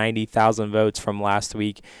 190,000 votes from last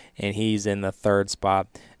week, and he's in the third spot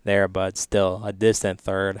there, but still a distant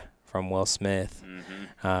third from Will Smith.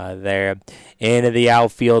 There. In the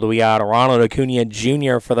outfield, we got Ronald Acuna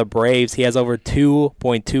Jr. for the Braves. He has over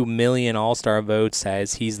 2.2 million All-Star votes,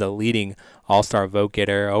 as he's the leading All-Star vote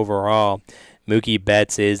getter overall. Mookie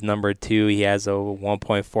Betts is number 2. He has over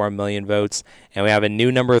 1.4 million votes. And we have a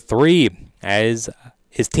new number 3, as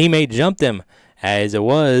his teammate jumped him, as it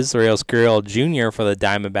was Rios Gurriel Jr. for the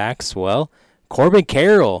Diamondbacks. Well, Corbin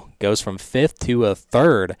Carroll goes from 5th to a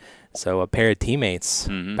 3rd. So a pair of teammates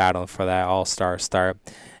battling for that All-Star start.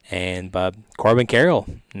 But Corbin Carroll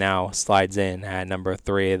now slides in at number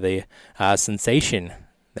 3, the sensation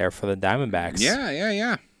there for the Diamondbacks.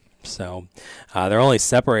 Yeah. So they're only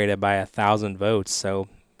separated by 1,000 votes, so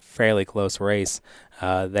fairly close race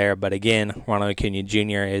there. But again, Ronald Acuna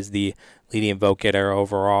Jr. is the leading vote getter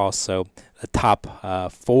overall, so the top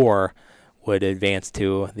 4 would advance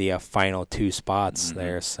to the final 2 spots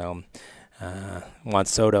there. So Juan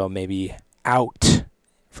Soto maybe out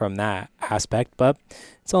from that aspect, but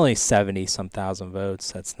it's only 70-some thousand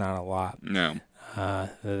votes. That's not a lot. No.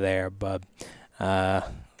 There, but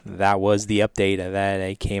that was the update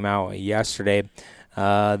that came out yesterday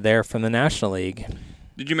there from the National League.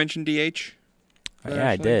 Did you mention DH? Yeah,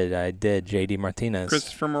 I did. J.D. Martinez.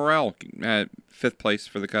 Christopher Morel at 5th place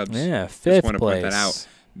for the Cubs. Yeah, 5th Just want to place. point that out.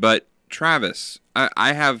 But Travis,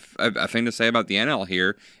 I have a thing to say about the NL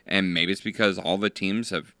here, and maybe it's because all the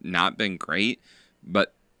teams have not been great,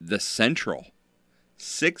 but the Central,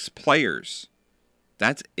 6 players,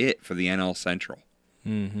 that's it for the NL Central.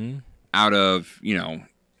 Mm-hmm. Out of,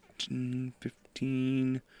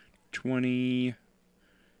 15, 20,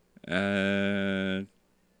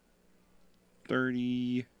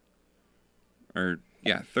 30,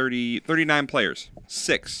 39 players.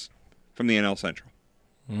 6 from the NL Central.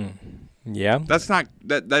 Yeah. That's not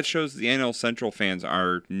that shows the NL Central fans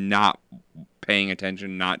are not paying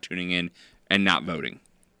attention, not tuning in, and not voting.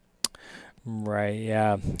 Right,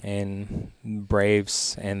 yeah. And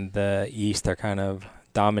Braves and the East are kind of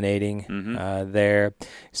dominating there,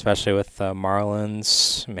 especially with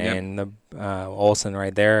Marlins. Man, the Olsen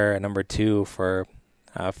right there at number 2 for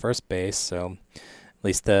first base. So at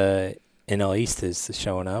least the NL East is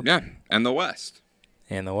showing up. Yeah, and the West.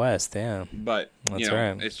 And the West, yeah. But that's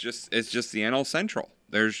right. It's just the NL Central.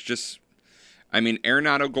 There's just,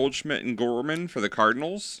 Arenado, Goldschmidt, and Gorman for the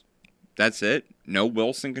Cardinals. That's it. No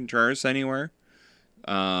Wilson Contreras anywhere.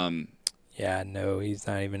 Yeah, no, he's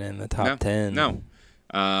not even in the top 10. No.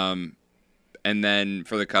 And then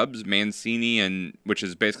for the Cubs, Mancini, which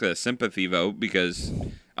is basically a sympathy vote because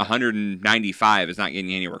 195 is not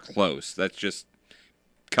getting anywhere close. That's just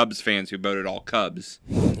Cubs fans who voted all Cubs.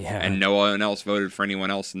 Yeah. And no one else voted for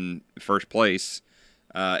anyone else in first place,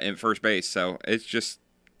 in first base. So it's just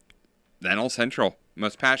the NL Central.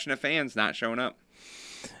 Most passionate fans not showing up.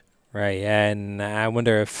 Right, yeah, and I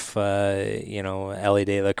wonder if, Ellie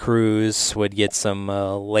De La Cruz would get some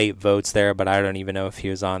late votes there, but I don't even know if he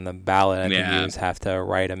was on the ballot. I think you just have to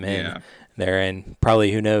write him in there, and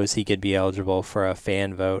probably, who knows, he could be eligible for a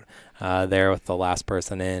fan vote there with the last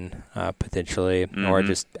person in, potentially, or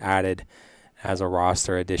just added as a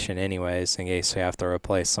roster addition anyways, in case we have to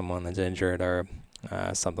replace someone that's injured or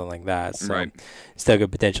something like that. So still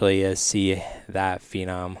could potentially see that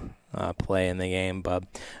phenom play in the game, but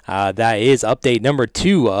that is update number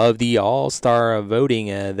 2 of the All-Star voting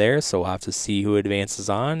there, so we'll have to see who advances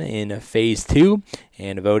on in Phase 2,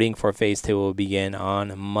 and voting for Phase 2 will begin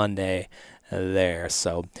on Monday there,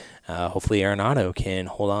 so hopefully Arenado can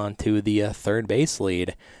hold on to the third base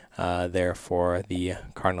lead there for the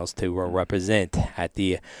Cardinals to represent at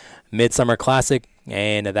the Midsummer Classic.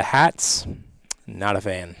 And the hats, not a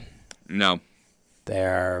fan. No.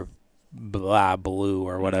 They're blue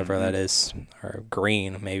or whatever that is, or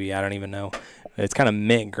green maybe, I don't even know. It's kind of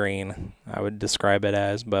mint green, I would describe it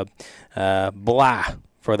as, but blah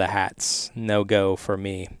for the hats, no go for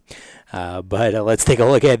me. But let's take a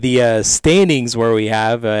look at the standings where we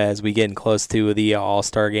have as we get close to the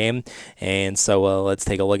All-Star game, and so let's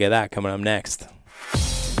take a look at that coming up next.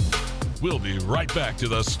 We'll be right back to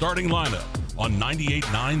the starting lineup on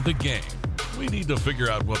 98.9 The Game. We need to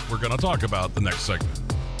figure out what we're going to talk about the next segment.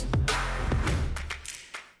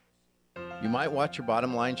 You might watch your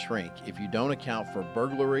bottom line shrink if you don't account for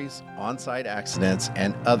burglaries, on-site accidents,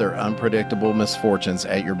 and other unpredictable misfortunes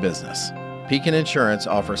at your business. Pekin Insurance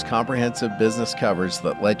offers comprehensive business coverage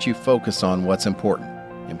that lets you focus on what's important: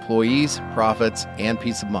 employees, profits, and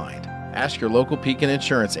peace of mind. Ask your local Pekin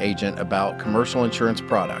Insurance agent about commercial insurance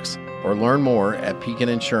products or learn more at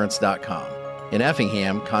pekininsurance.com. In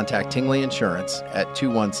Effingham, contact Tingley Insurance at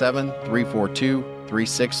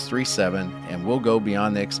 217-342-3637 and we'll go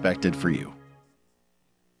beyond the expected for you.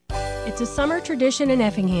 It's a summer tradition in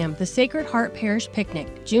Effingham, the Sacred Heart Parish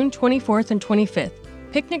Picnic, June 24th and 25th.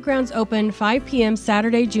 Picnic grounds open 5 p.m.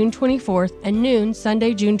 Saturday, June 24th and noon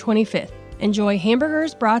Sunday, June 25th. Enjoy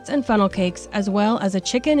hamburgers, brats, and funnel cakes, as well as a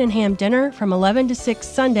chicken and ham dinner from 11 to 6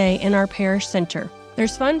 Sunday in our parish center.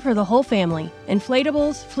 There's fun for the whole family.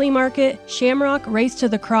 Inflatables, flea market, Shamrock Race to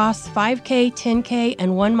the Cross, 5K, 10K,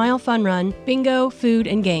 and 1 mile fun run, bingo, food,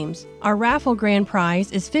 and games. Our raffle grand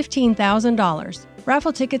prize is $15,000.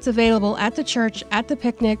 Raffle tickets available at the church, at the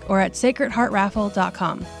picnic, or at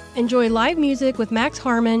sacredheartraffle.com. Enjoy live music with Max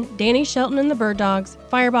Harmon, Danny Shelton and the Bird Dogs,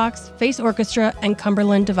 Firebox, Face Orchestra, and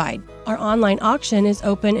Cumberland Divide. Our online auction is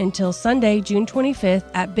open until Sunday, June 25th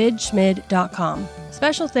at bidschmid.com.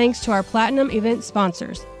 Special thanks to our Platinum event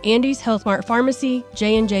sponsors, Andy's Health Mart Pharmacy,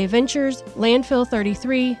 J&J Ventures, Landfill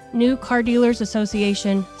 33, New Car Dealers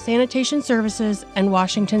Association, Sanitation Services, and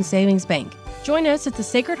Washington Savings Bank. Join us at the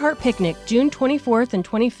Sacred Heart Picnic, June 24th and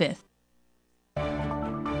 25th.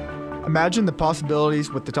 Imagine the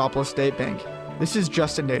possibilities with the Teutopolis State Bank. This is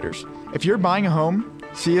Justin Naders. If you're buying a home,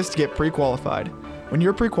 see us to get pre-qualified. When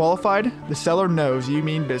you're pre-qualified, the seller knows you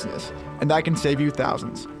mean business, and that can save you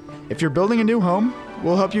thousands. If you're building a new home,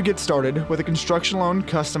 we'll help you get started with a construction loan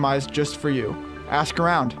customized just for you. Ask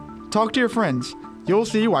around. Talk to your friends. You'll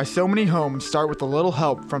see why so many homes start with a little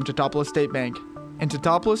help from Teutopolis State Bank. In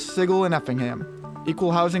Teutopolis, Sigel, and Effingham.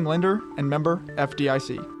 Equal housing lender and member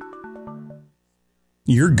FDIC.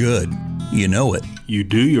 You're good. You know it. You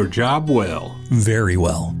do your job well. Very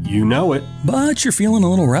well. You know it. But you're feeling a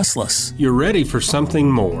little restless. You're ready for something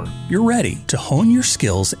more. You're ready to hone your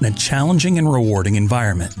skills in a challenging and rewarding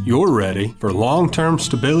environment. You're ready for long-term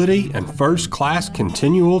stability and first-class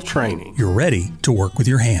continual training. You're ready to work with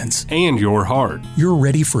your hands. And your heart. You're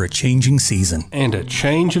ready for a changing season. And a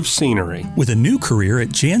change of scenery. With a new career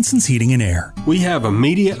at Jansen's Heating and Air. We have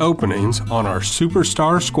immediate openings on our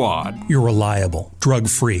superstar squad. You're reliable,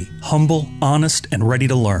 drug-free, humble, honest, and ready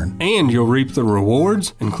to learn. And you'll reap the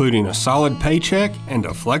rewards, including a solid paycheck and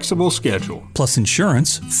a flexible schedule. Plus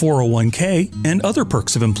insurance, 401k, and other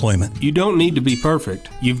perks of employment. You don't need to be perfect.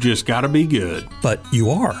 You've just got to be good. But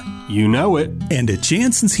you are. You know it. And at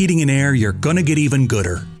Jansen's Heating and Air, you're going to get even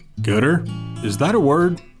gooder. Gooder? Is that a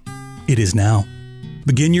word? It is now.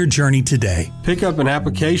 Begin your journey today. Pick up an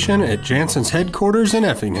application at Jansen's headquarters in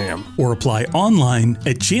Effingham. Or apply online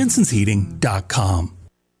at jansensheating.com.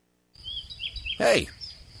 Hey,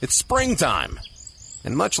 it's springtime.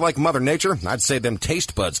 And much like Mother Nature, I'd say them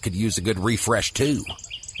taste buds could use a good refresh too.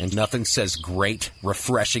 And nothing says great,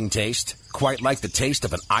 refreshing taste quite like the taste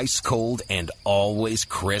of an ice-cold and always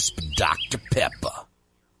crisp Dr. Pepper.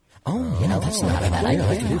 Oh, that's not bad.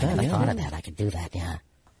 I could do that. I thought of that. I could do that, yeah.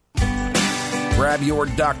 Grab your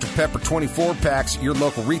Dr. Pepper 24-packs at your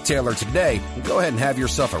local retailer today and go ahead and have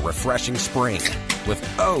yourself a refreshing spring with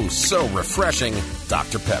so refreshing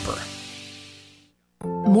Dr. Pepper.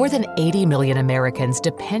 More than 80 million Americans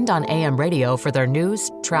depend on AM radio for their news,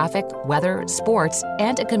 traffic, weather, sports,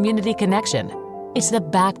 and a community connection. It's the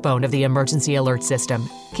backbone of the emergency alert system,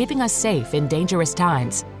 keeping us safe in dangerous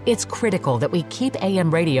times. It's critical that we keep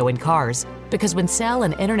AM radio in cars, because when cell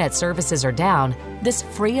and internet services are down, this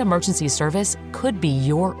free emergency service could be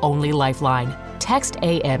your only lifeline. Text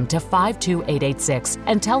AM to 52886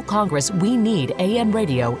 and tell Congress we need AM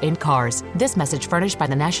radio in cars. This message furnished by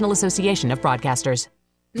the National Association of Broadcasters.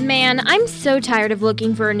 Man, I'm so tired of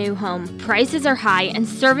looking for a new home. Prices are high and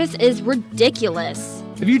service is ridiculous.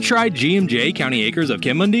 Have you tried GMJ County Acres of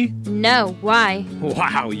Kinmundy? No, why?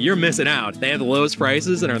 Wow, you're missing out. They have the lowest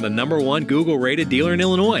prices and are the #1 Google-rated dealer in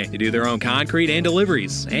Illinois. They do their own concrete and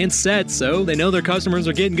deliveries and sets, so they know their customers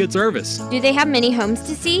are getting good service. Do they have many homes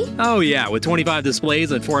to see? Oh yeah, with 25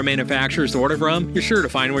 displays and 4 manufacturers to order from, you're sure to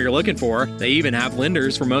find what you're looking for. They even have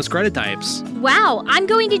lenders for most credit types. Wow, I'm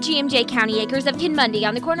going to GMJ County Acres of Kinmundy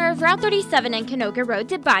on the corner of Route 37 and Canoga Road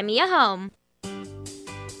to buy me a home.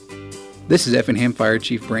 This is Effingham Fire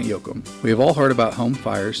Chief Brent Yoakum. We have all heard about home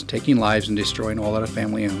fires taking lives and destroying all that a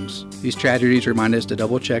family owns. These tragedies remind us to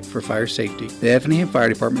double check for fire safety. The Effingham Fire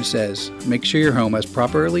Department says, make sure your home has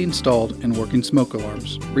properly installed and working smoke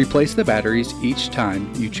alarms. Replace the batteries each time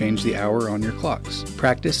you change the hour on your clocks.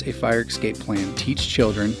 Practice a fire escape plan. Teach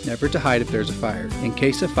children never to hide if there's a fire. In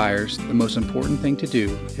case of fires, the most important thing to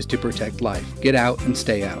do is to protect life. Get out and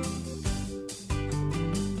stay out.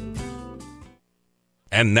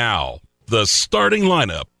 And now, the starting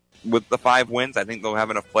lineup. With the 5 wins, I think they'll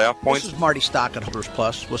have enough playoff points. This is Marty Stock at Hunters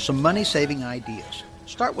Plus with some money-saving ideas.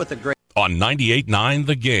 Start with a great... On 98.9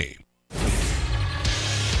 The Game.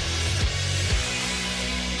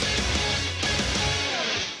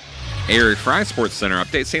 Eric Fry Sports Center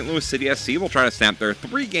update. St. Louis City SC will try to snap their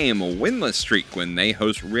 3-game winless streak when they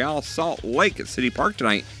host Real Salt Lake at City Park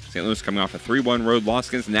tonight. St. Louis coming off a 3-1 road loss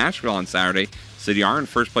against Nashville on Saturday. City are in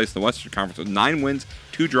first place in the Western Conference with 9 wins,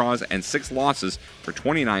 2 draws, and 6 losses for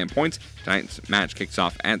 29 points. Tonight's match kicks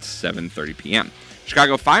off at 7:30 p.m.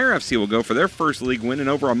 Chicago Fire FC will go for their first league win in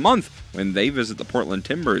over a month when they visit the Portland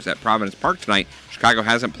Timbers at Providence Park tonight. Chicago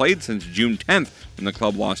hasn't played since June 10th when the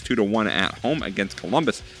club lost 2-1 at home against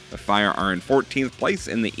Columbus. The Fire are in 14th place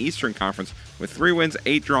in the Eastern Conference with 3 wins,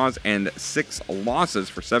 8 draws, and 6 losses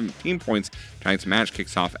for 17 points. Tonight's match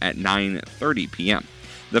kicks off at 9:30 p.m.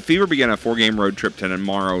 The Fever begin a 4-game road trip to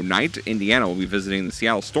tomorrow night. Indiana will be visiting the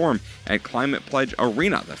Seattle Storm at Climate Pledge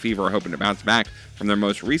Arena. The Fever are hoping to bounce back from their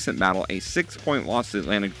most recent battle, a 6-point loss to the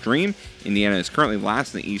Atlantic Dream. Indiana is currently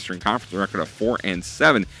last in the Eastern Conference, a record of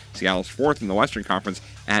 4-7. Seattle's 4th in the Western Conference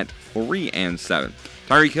at 3-7.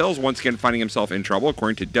 Tyreek Hill is once again finding himself in trouble.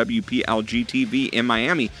 According to WPLG-TV in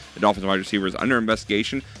Miami, the Dolphins wide receiver is under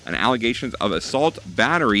investigation on allegations of assault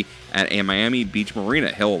battery at a Miami Beach marina.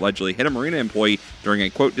 Hill allegedly hit a marina employee during a,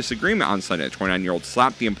 quote, disagreement on Sunday. A 29-year-old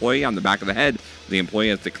slapped the employee on the back of the head. The employee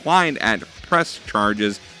has declined at press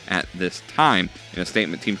charges at this time. In a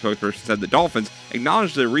statement, team spokesperson said the Dolphins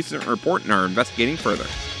acknowledged the recent report and are investigating further.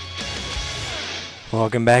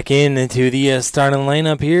 Welcome back into the starting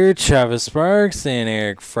lineup here. Travis Sparks and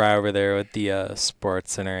Eric Fry over there with the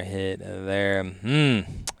Sports Center hit there.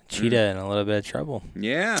 Cheetah in a little bit of trouble.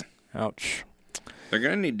 Yeah. Ouch. They're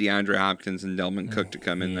going to need DeAndre Hopkins and Delvin Cook to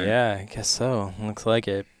come in there. Yeah, I guess so. Looks like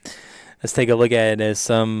it. Let's take a look at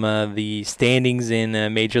some of the standings in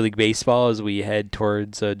Major League Baseball as we head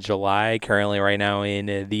towards July. Currently right now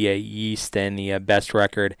in the East, and the best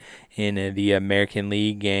record in the American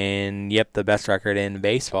League, and the best record in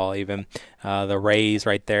baseball even. The Rays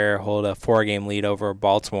right there hold a 4-game lead over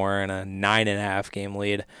Baltimore and a 9.5-game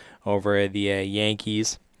lead over the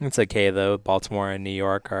Yankees. It's okay though. Baltimore and New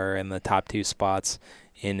York are in the top 2 spots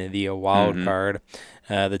in the wild card.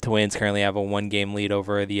 The Twins currently have a 1-game lead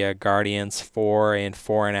over the Guardians, 4 and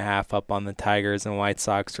 4.5 up on the Tigers and White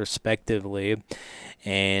Sox respectively.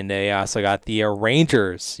 And they also got the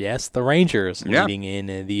Rangers. Yes, the Rangers leading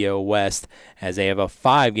in the West, as they have a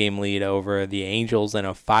 5-game lead over the Angels and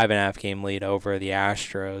a 5.5-game lead over the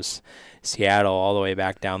Astros. Seattle all the way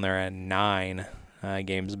back down there at 9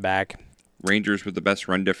 games back. Rangers with the best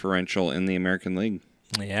run differential in the American League.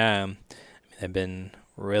 Yeah, they've been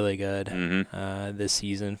really good this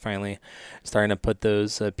season. Finally starting to put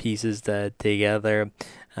those pieces together.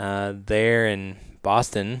 There in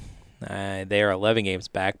Boston, they are 11 games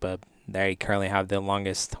back, but they currently have the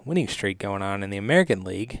longest winning streak going on in the American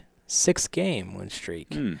League, 6-game win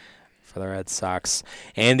streak for the Red Sox.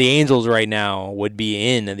 And the Angels right now would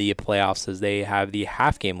be in the playoffs as they have the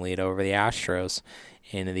half-game lead over the Astros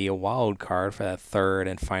in the wild card for that 3rd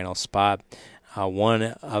and final spot.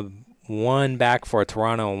 One back for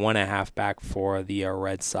Toronto and 1.5 back for the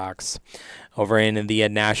Red Sox. Over in the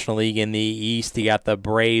National League in the East, you got the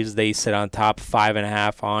Braves. They sit on top,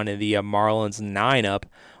 5.5 on the Marlins, 9 up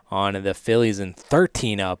on the Phillies, and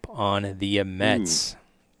 13 up on the Mets.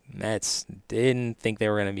 Mets didn't think they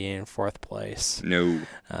were going to be in 4th place. No.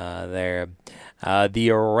 The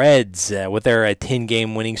Reds, with their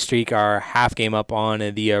 10-game winning streak, are half-game up on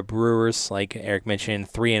the Brewers. Like Eric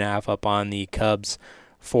mentioned, 3.5 up on the Cubs,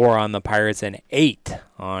 4 on the Pirates, and 8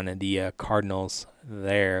 on the Cardinals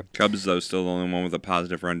there. Cubs, though, still the only one with a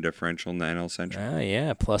positive run differential in the NL Central.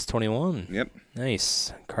 Yeah, plus 21. Yep.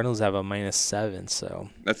 Nice. Cardinals have a -7, so.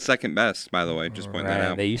 That's second best, by the way. Just point that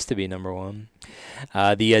out. They used to be number 1.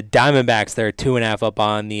 The Diamondbacks, they're 2.5 up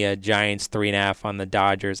on the Giants, 3.5 on the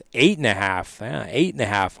Dodgers,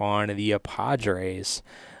 8.5 on the Padres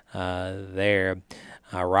there.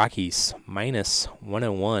 Rockies,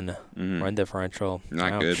 -101 run differential.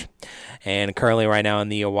 Not good. And currently right now in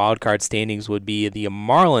the wild card standings would be the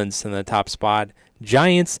Marlins in the top spot,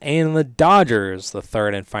 Giants and the Dodgers, the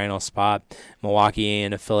 3rd and final spot. Milwaukee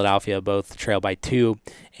and Philadelphia both trail by 2,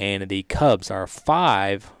 and the Cubs are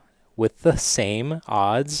 5 with the same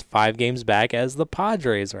odds, 5 games back as the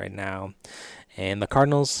Padres right now. And the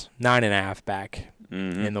Cardinals, 9.5 back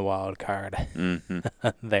in the wild card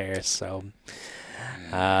there, so...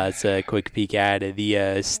 it's a quick peek at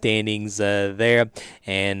the standings there.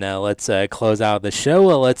 And let's close out the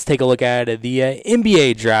show. Let's take a look at the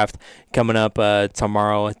NBA draft coming up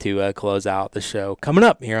tomorrow to close out the show. Coming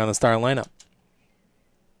up here on the starting lineup.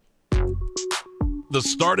 The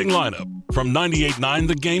starting lineup from 98.9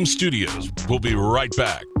 The Game Studios. We'll be right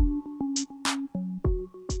back.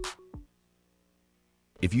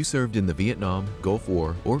 If you served in the Vietnam, Gulf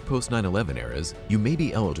War, or post-9/11 eras, you may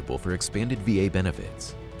be eligible for expanded VA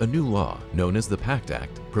benefits. A new law, known as the PACT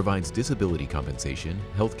Act, provides disability compensation,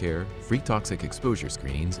 health care, free toxic exposure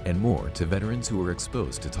screenings, and more to veterans who were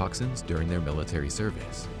exposed to toxins during their military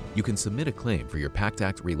service. You can submit a claim for your PACT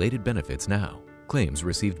Act-related benefits now. Claims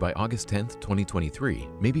received by August 10, 2023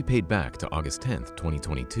 may be paid back to August 10,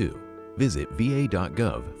 2022. Visit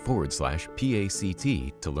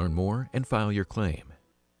va.gov/PACT to learn more and file your claim.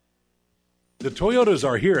 The Toyotas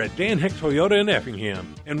are here at Dan Heck Toyota in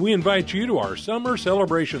Effingham, and we invite you to our summer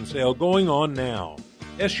celebration sale going on now.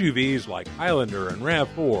 SUVs like Highlander and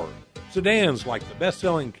RAV4, sedans like the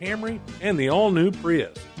best-selling Camry and the all-new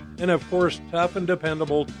Prius, and of course tough and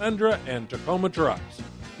dependable Tundra and Tacoma trucks.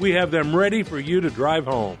 We have them ready for you to drive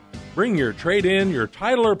home. Bring your trade-in, your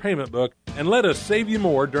title or payment book, and let us save you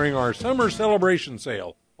more during our summer celebration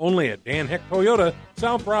sale. Only at Dan Heck Toyota,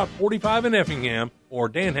 South Route 45 in Effingham, or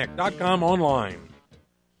danheck.com online.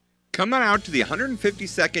 Come on out to the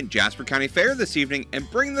 152nd Jasper County Fair this evening and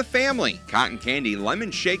bring the family. Cotton candy,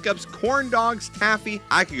 lemon shake-ups, corn dogs, taffy.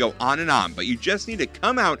 I could go on and on, but you just need to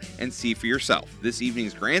come out and see for yourself. This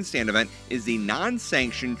evening's grandstand event is the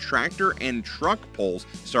non-sanctioned tractor and truck pulls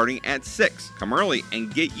starting at 6. Come early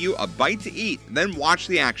and get you a bite to eat, then watch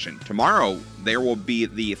the action. Tomorrow, there will be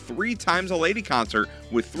the 3 Times a Lady concert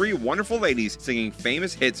with 3 wonderful ladies singing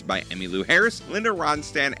famous hits by Emmylou Harris, Linda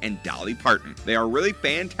Ronstadt, and Dolly Parton. They are really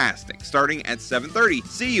fantastic. Starting at 7:30.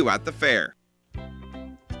 See you at the fair.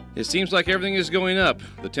 It seems like everything is going up.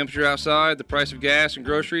 The temperature outside, the price of gas and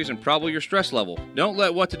groceries, and probably your stress level. Don't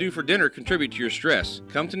let what to do for dinner contribute to your stress.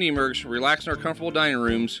 Come to Niemerg's, relax in our comfortable dining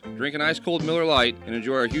rooms, drink an ice-cold Miller Lite, and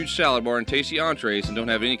enjoy our huge salad bar and tasty entrees, and don't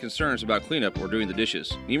have any concerns about cleanup or doing the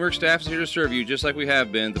dishes. Niemerg's staff is here to serve you just like we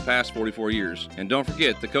have been the past 44 years. And don't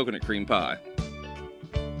forget the coconut cream pie.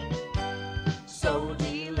 So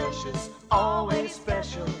delicious, always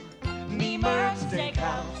special. Niemerg's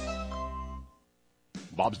Steakhouse.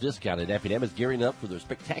 Bob's Discount at F&M is gearing up for their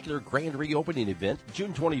spectacular grand reopening event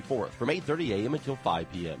June 24th from 8:30 a.m. until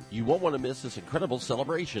 5 p.m. You won't want to miss this incredible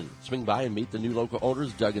celebration. Swing by and meet the new local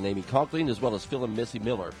owners, Doug and Amy Conklin, as well as Phil and Missy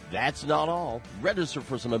Miller. That's not all. Register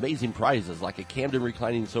for some amazing prizes like a Camden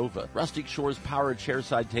reclining sofa, Rustic Shores powered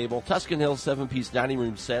chairside table, Tuscan Hill 7-piece dining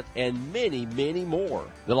room set, and many, many more.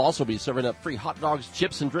 They'll also be serving up free hot dogs,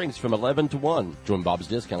 chips, and drinks from 11 to 1. Join Bob's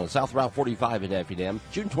Discount on South Route 45 at F&M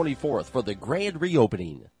June 24th for the grand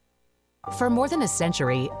reopening. For more than a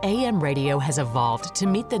century, AM radio has evolved to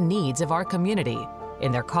meet the needs of our community.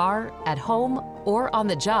 In their car, at home, or on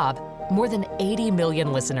the job, more than 80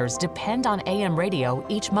 million listeners depend on AM radio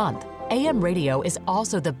each month. AM radio is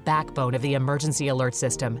also the backbone of the emergency alert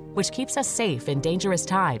system, which keeps us safe in dangerous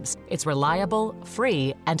times. It's reliable,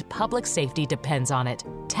 free, and public safety depends on it.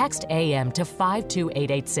 Text AM to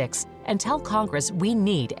 52886 and tell Congress we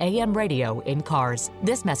need AM radio in cars.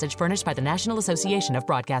 This message furnished by the National Association of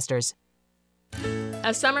Broadcasters.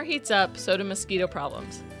 As summer heats up, so do mosquito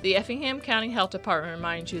problems. The Effingham County Health Department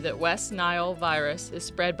reminds you that West Nile virus is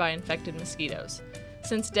spread by infected mosquitoes.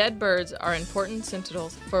 Since dead birds are important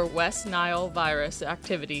sentinels for West Nile virus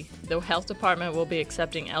activity, the health department will be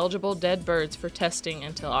accepting eligible dead birds for testing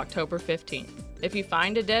until October 15th. If you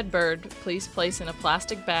find a dead bird, please place in a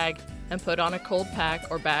plastic bag and put on a cold pack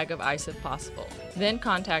or bag of ice if possible. Then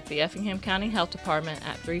contact the Effingham County Health Department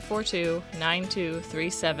at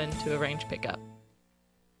 342-9237 to arrange pickup.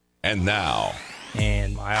 And now.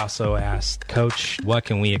 And I also asked Coach, what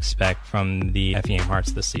can we expect from the Effingham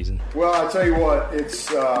Hearts this season? Well, I tell you what,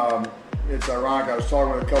 it's ironic. I was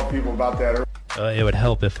talking with a couple people about that earlier. It would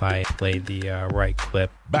help if I played the right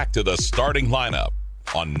clip. Back to the starting lineup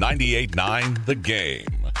on 98.9 The Game.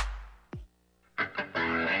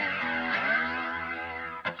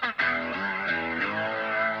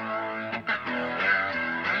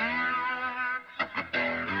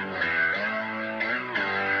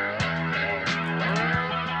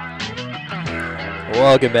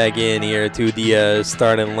 Welcome back in here to the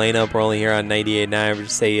starting lineup. We're only here on 98.9 for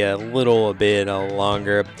just a little bit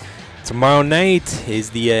longer. Tomorrow night is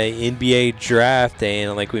the NBA draft,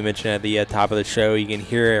 and like we mentioned at the top of the show, you can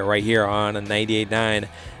hear it right here on 98.9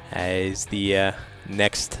 as the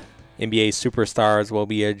next NBA superstars will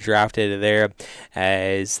be drafted there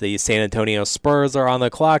as the San Antonio Spurs are on the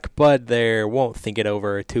clock, but they won't think it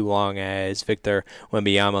over too long as Victor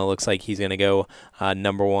Wembanyama looks like he's going to go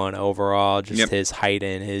number 1 overall, just his height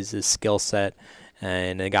and his skill set,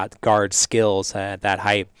 and they got guard skills at that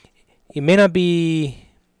height. He may not be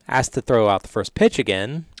asked to throw out the first pitch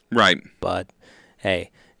again. Right. But, hey,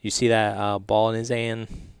 you see that ball in his hand,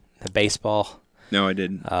 the baseball? No, I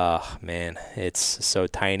didn't. Oh, man, it's so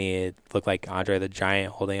tiny. It looked like Andre the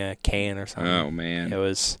Giant holding a can or something. Oh, man. It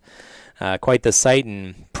was quite the sight,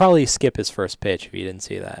 and probably skip his first pitch if you didn't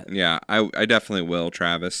see that. Yeah, I definitely will,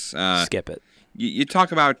 Travis. Skip it. You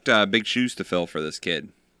talk about big shoes to fill for this kid.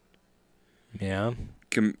 Yeah.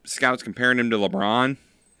 Scouts comparing him to LeBron.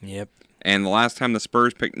 Yep. And the last time the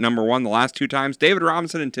Spurs picked number 1, the last 2 times, David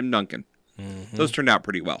Robinson and Tim Duncan. Mm-hmm. Those turned out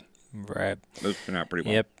pretty well. Right. Those turned out pretty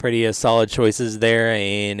well. Yep, pretty solid choices there.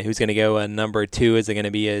 And who's going to go number 2? Is it going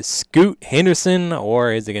to be a Scoot Henderson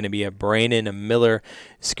or is it going to be a Brandon Miller?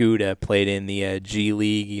 Scoot played in the G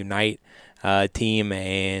League Unite team,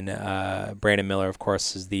 and Brandon Miller, of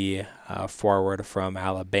course, is the forward from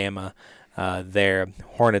Alabama. There,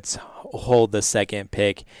 Hornets hold the second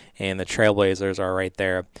pick, and the Trailblazers are right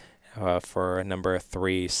there for number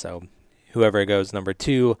 3. So whoever goes number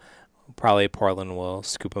 2, probably Portland will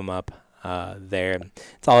scoop them up there.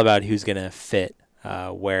 It's all about who's going to fit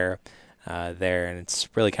where there, and it's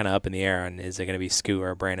really kind of up in the air on is it going to be Scoot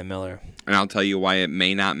or Brandon Miller. And I'll tell you why it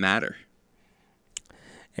may not matter.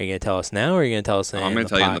 Are you going to tell us now, or are you going to tell us I'm going to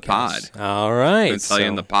tell you in the pod. All right. I'm going to tell you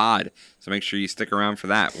in the pod, so make sure you stick around for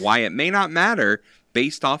that. Why it may not matter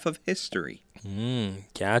based off of history.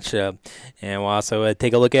 Gotcha. And we'll also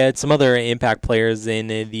take a look at some other impact players in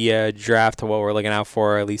the draft, what we're looking out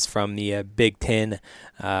for, at least from the Big Ten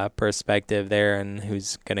perspective there, and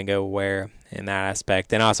who's going to go where in that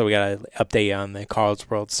aspect. And also we got an update on the College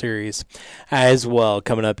World Series as well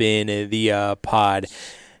coming up in the pod.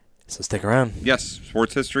 So stick around. Yes,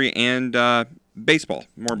 sports history and baseball.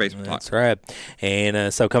 More baseball talk. That's right.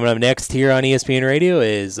 And so coming up next here on ESPN Radio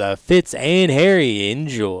is Fitz and Harry.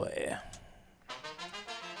 Enjoy.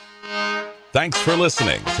 Thanks for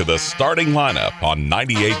listening to the starting lineup on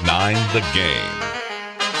 98.9 The Game.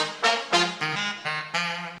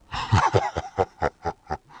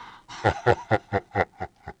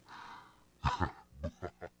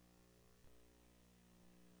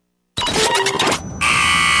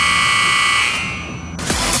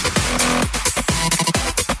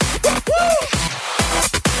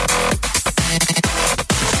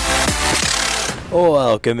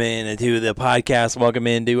 Welcome into the podcast. Welcome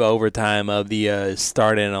into overtime of the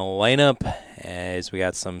starting lineup, as we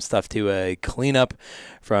got some stuff to clean up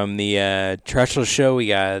from the Treschel show. We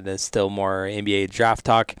got still more NBA draft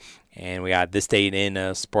talk, and we got this date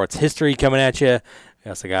in sports history coming at you. We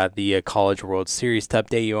also got the College World Series to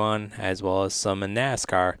update you on, as well as some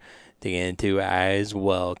NASCAR to get into as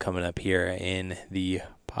well coming up here in the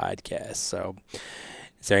podcast. So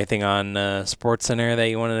is there anything on SportsCenter that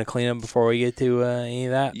you wanted to clean up before we get to any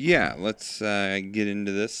of that? Yeah, let's get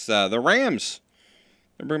into this. The Rams,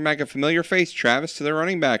 they bring back a familiar face, Travis, to their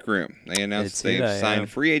running back room. They announced they've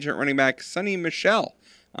signed free agent running back Sonny Michel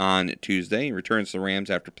on Tuesday. He returns to the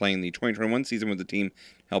Rams after playing the 2021 season with the team,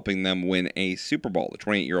 helping them win a Super Bowl. The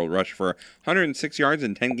 28-year-old rushed for 106 yards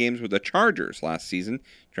in 10 games with the Chargers last season,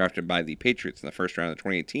 drafted by the Patriots in the first round of the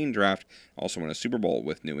 2018 draft. Also won a Super Bowl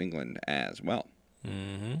with New England as well.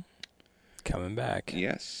 Coming back.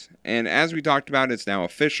 Yes. And as we talked about, it's now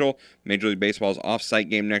official. Major League Baseball's off-site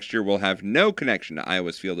game next year will have no connection to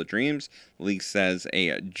Iowa's Field of Dreams. The league says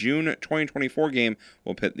a June 2024 game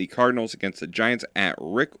will pit the Cardinals against the Giants at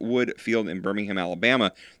Rickwood Field in Birmingham,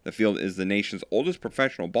 Alabama. The field is the nation's oldest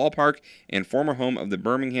professional ballpark and former home of the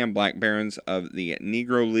Birmingham Black Barons of the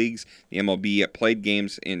Negro Leagues. The MLB played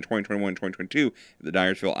games in 2021-2022 at the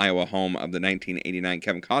Dyersville, Iowa home of the 1989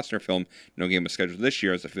 Kevin Costner film. No game was scheduled this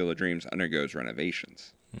year as the Field of Dreams undergoes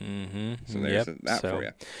renovations. So there's that for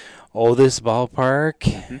you. Oldest ballpark,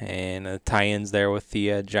 and tie-ins there with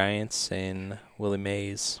the Giants and Willie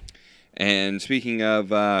Mays. And speaking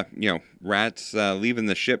of, rats leaving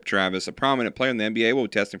the ship, Travis, a prominent player in the NBA will be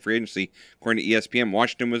testing free agency. According to ESPN,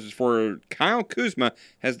 Washington Wizards forward Kyle Kuzma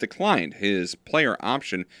has declined his player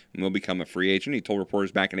option and will become a free agent. He told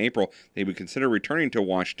reporters back in April that he would consider returning to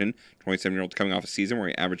Washington. 27-year-old coming off a season where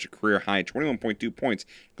he averaged a career-high 21.2 points,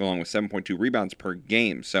 along with 7.2 rebounds per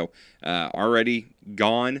game. So already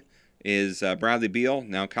gone is Bradley Beal.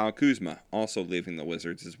 Now Kyle Kuzma also leaving the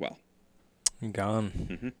Wizards as well.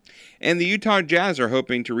 Gone. And the Utah Jazz are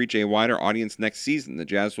hoping to reach a wider audience next season. The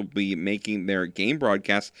Jazz will be making their game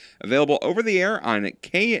broadcasts available over the air on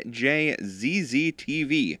KJZZ-TV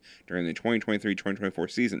during the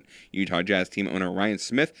 2023-2024 season. Utah Jazz team owner Ryan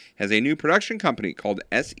Smith has a new production company called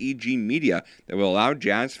SEG Media that will allow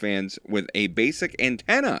Jazz fans with a basic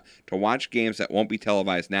antenna to watch games that won't be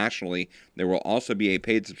televised nationally. There will also be a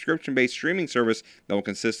paid subscription-based streaming service that will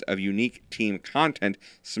consist of unique team content.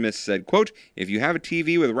 Smith said, quote, "If you have a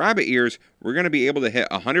TV with rabbit ears, we're going to be able to hit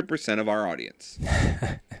 100% of our audience."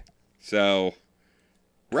 So,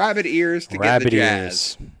 rabbit ears to get the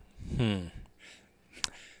Jazz.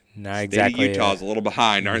 Not exactly. Utah's a little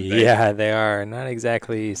behind, aren't they? Yeah, they are. Not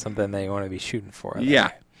exactly something they want to be shooting for.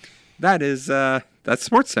 Yeah. That is, that's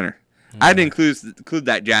SportsCenter. I didn't include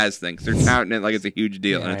that Jazz thing because they're touting it like it's a huge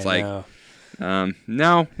deal. And it's like,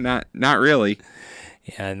 no, not really.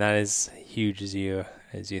 Yeah, not as huge as you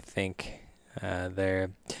think there.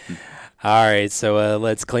 All right, so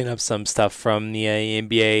let's clean up some stuff from the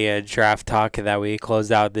NBA draft talk that we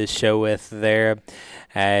closed out this show with there.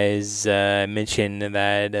 As mentioned,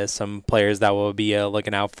 that some players that we'll be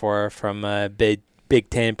looking out for from Big Big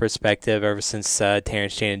Ten perspective ever since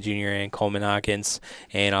Terrence Shannon Jr. and Coleman Hawkins,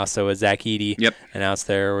 and also Zach Edey announced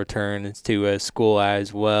their return to school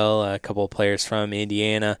as well. A couple of players from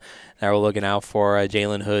Indiana that we're looking out for.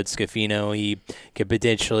 Jalen Hood Scafino, he could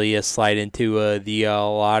potentially slide into the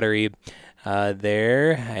lottery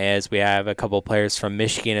there, as we have a couple of players from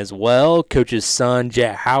Michigan as well. Coach's son,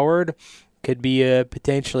 Jet Howard, could be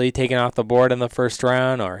potentially taken off the board in the first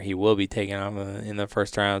round, or he will be taken off in the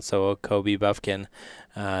first round. So Kobe Buffkin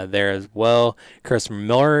there as well. Chris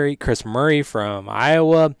Murray from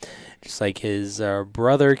Iowa, just like his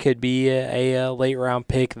brother, could be a late round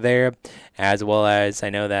pick there, as well as I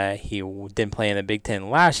know that he didn't play in the Big Ten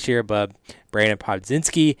last year, but Brandon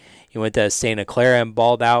Podzinski, he went to Santa Clara and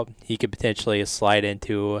balled out. He could potentially slide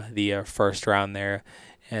into the first round there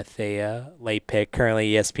at a late pick.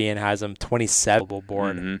 Currently, ESPN has him 27th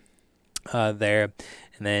board there.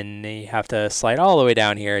 And then you have to slide all the way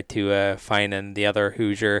down here to find the other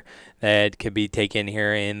Hoosier that could be taken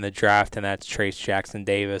here in the draft, and that's Trace Jackson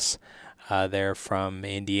Davis there from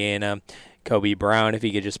Indiana. Kobe Brown, if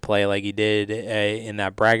he could just play like he did in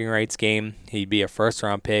that bragging rights game, he'd be a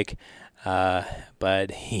first-round pick.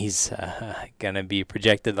 But he's going to be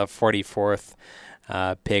projected the 44th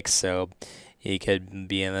pick, so he could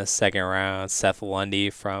be in the second round. Seth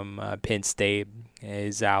Lundy from Penn State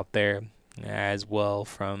is out there as well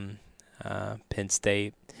from Penn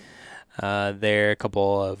State. There are a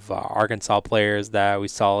couple of Arkansas players that we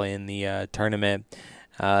saw in the tournament.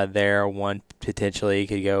 There, one potentially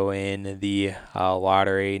could go in the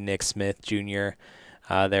lottery. Nick Smith Jr.,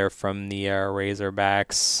 they're from the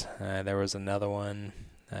Razorbacks. There was another one.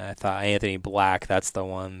 I thought Anthony Black, that's the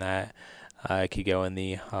one that could go in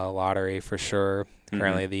the lottery for sure.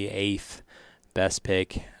 Currently the 8th best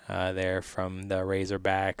pick there from the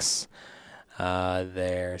Razorbacks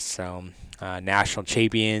there. So national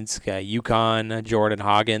champions, UConn, Jordan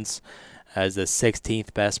Hoggins as the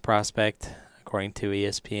 16th best prospect, according to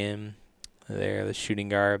ESPN. There, the shooting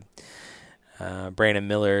guard. Brandon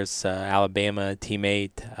Miller's Alabama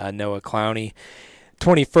teammate, Noah Clowney,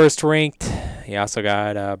 21st ranked. He also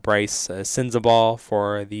got Bryce Sensabaugh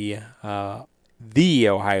for the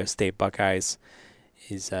Ohio State Buckeyes.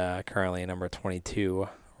 He's currently a number 22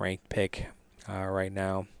 ranked pick right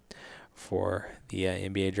now for the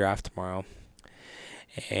NBA draft tomorrow.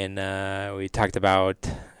 And we talked about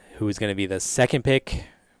who was going to be the second pick,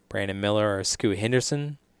 Brandon Miller or Scoot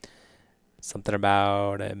Henderson. Something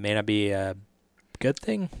about it may not be a good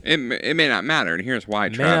thing. It may not matter, and here's why,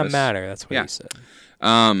 It Travis. may not matter. That's what he said.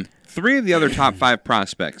 3 of the other top 5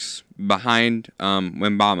 prospects behind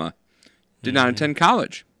Wembama did not attend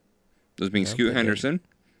college. Those being Scoot Henderson,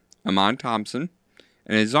 Amon Thompson,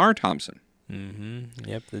 and Azar Thompson.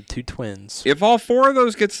 Yep, the 2 twins. If all 4 of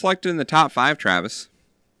those get selected in the top 5, Travis,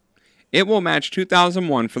 it will match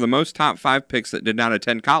 2001 for the most top 5 picks that did not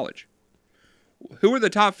attend college. Who were the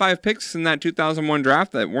top 5 picks in that 2001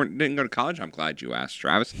 draft that didn't go to college? I'm glad you asked,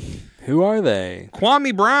 Travis. Who are they?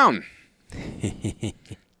 Kwame Brown,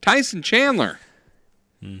 Tyson Chandler,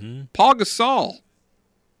 Paul Gasol,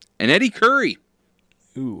 and Eddie Curry.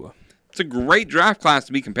 Ooh. It's a great draft class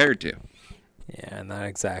to be compared to. Yeah, not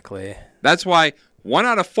exactly. That's why 1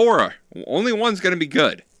 out of 4, only one's going to be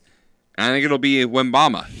good. And I think it'll be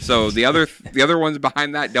Wembama. So the other ones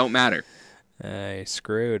behind that don't matter. You're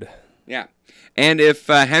screwed. Yeah. And if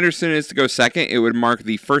Henderson is to go second, it would mark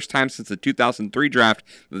the first time since the 2003 draft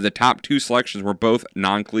that the top 2 selections were both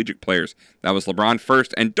non-collegiate players. That was LeBron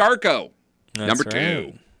first and Darko, number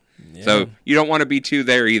 2. Yeah. So you don't want to be 2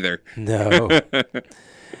 there either. No.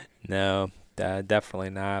 No,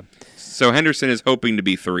 definitely not. So Henderson is hoping to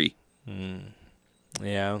be 3.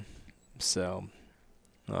 Yeah. So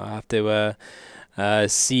I'll have to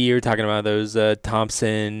see. You're talking about those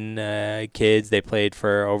Thompson kids. They played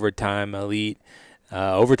for Overtime Elite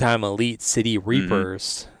City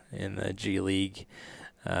Reapers in the G League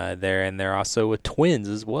there, and they're also with twins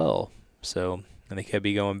as well. So and they could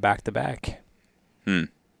be going back to back.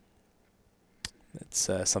 That's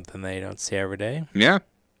something that you don't see every day. Yeah,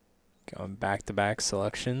 going back to back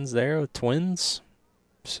selections there with twins.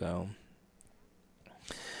 So.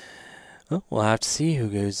 Well, we'll have to see who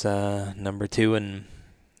goes number 2, and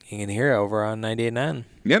you can hear it over on 98.9.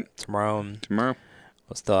 Yep. Tomorrow.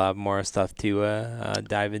 We'll still have more stuff to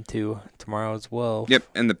dive into tomorrow as well. Yep,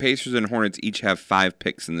 and the Pacers and Hornets each have 5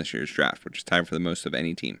 picks in this year's draft, which is tied for the most of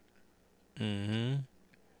any team. Yep,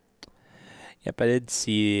 I did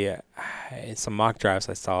see some mock drafts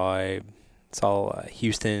I saw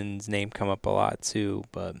Houston's name come up a lot too,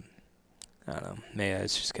 but I don't know. Maybe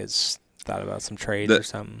that's just because Thought about some trades or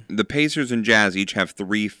something. The Pacers and Jazz each have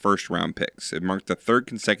 3 first-round picks. It marked the 3rd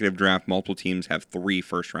consecutive draft multiple teams have 3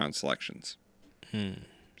 first-round selections.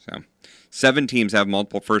 So, 7 teams have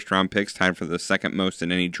multiple first-round picks, tied for the second most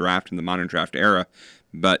in any draft in the modern draft era.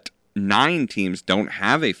 But 9 teams don't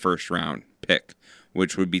have a first-round pick,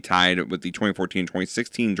 which would be tied with the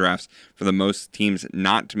 2014-2016 drafts for the most teams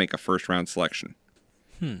not to make a first-round selection.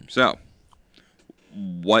 So,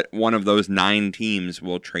 what one of those 9 teams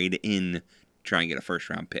will trade in to try and get a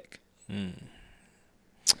first-round pick?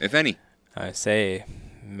 If any. I say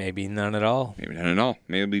maybe none at all. Maybe none at all.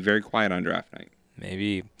 Maybe it'll be very quiet on draft night.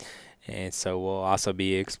 Maybe. And so we'll also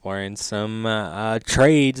be exploring some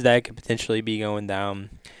trades that could potentially be going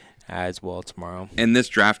down as well tomorrow. And this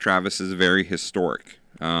draft, Travis, is very historic.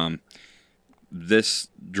 This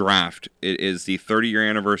draft, it is the 30-year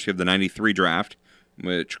anniversary of the 93 draft,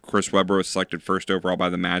 which Chris Webber was selected first overall by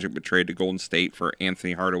the Magic, but traded to Golden State for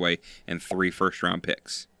Anthony Hardaway and 3 first-round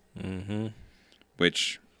picks.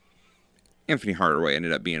 Which Anthony Hardaway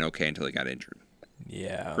ended up being okay until he got injured.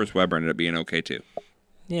 Yeah. Chris Webber ended up being okay, too.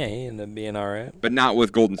 Yeah, he ended up being all right. But not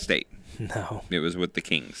with Golden State. No. It was with the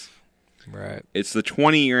Kings. Right. It's the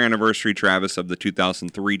 20-year anniversary, Travis, of the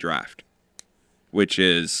 2003 draft, which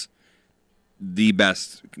is the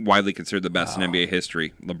best, widely considered the best in NBA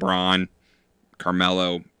history. LeBron,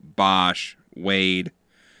 Carmelo, Bosh, Wade,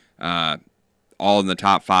 all in the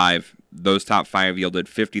top 5. Those top 5 yielded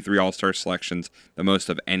 53 All-Star selections, the most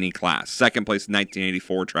of any class. Second place in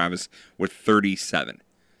 1984, Travis, with 37.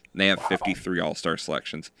 They have 53 All-Star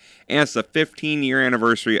selections. And it's the 15-year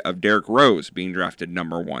anniversary of Derrick Rose being drafted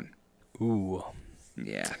number 1. Ooh.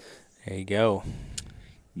 Yeah. There you go.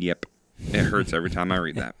 Yep. It hurts every time I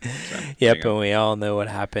read that. So, yep, and we all know what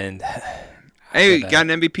happened. Hey, got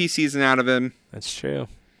an MVP season out of him. That's true.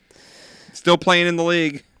 Still playing in the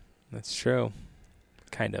league. That's true.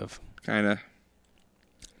 Kind of.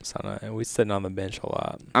 So we sitting on the bench a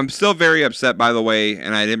lot. I'm still very upset, by the way,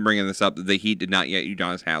 and I didn't bring this up, that the Heat did not yet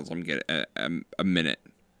Udonis Haslem get a minute.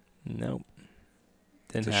 Nope.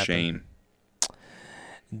 It's a shame.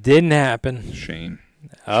 Didn't happen. Shame.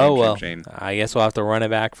 Oh, well. Shame. I guess we'll have to run it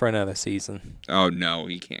back for another season. Oh, no.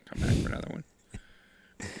 He can't come back for another one.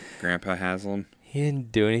 Grandpa Haslam. He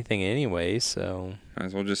didn't do anything anyway, so. Might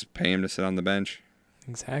as well just pay him to sit on the bench.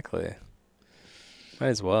 Exactly. Might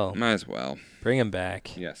as well. Bring him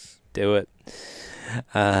back. Yes. Do it.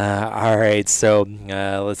 All right, so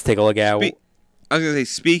let's take a look at. I was going to say,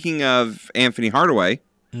 speaking of Anthony Hardaway,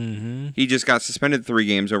 he just got suspended 3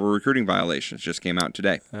 games over recruiting violations. Just came out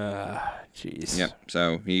today. Jeez. Yep.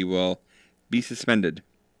 So he will be suspended.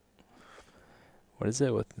 What is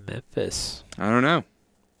it with Memphis? I don't know.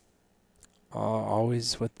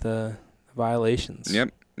 Always with the violations.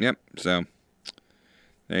 Yep. So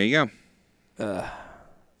there you go.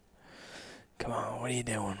 Come on, what are you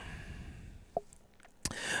doing?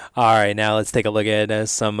 All right, now let's take a look at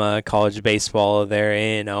some college baseball there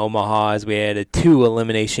in Omaha as we had 2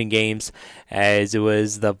 elimination games as it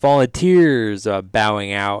was the Volunteers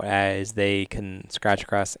bowing out as they can scratch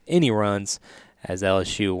across any runs as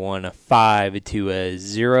LSU won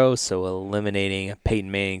 5-0, so eliminating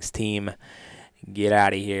Peyton Manning's team. Get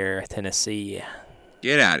out of here, Tennessee.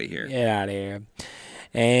 Get out of here. Get out of here.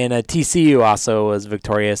 And TCU also was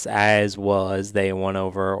victorious as well as they won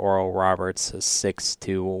over Oral Roberts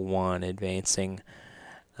 6-1, advancing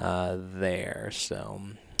there. So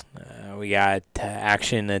we got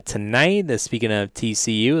action tonight. Speaking of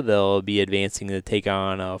TCU, they'll be advancing to take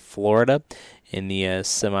on Florida in the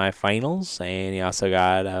semifinals. And you also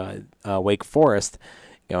got Wake Forest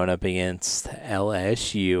going up against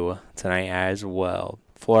LSU tonight as well.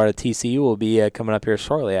 Florida TCU will be coming up here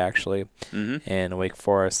shortly, actually. And Wake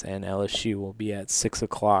Forest and LSU will be at 6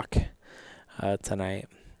 o'clock tonight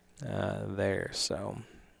there. So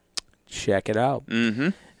check it out.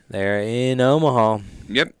 They're in Omaha.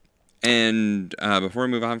 Yep. And before we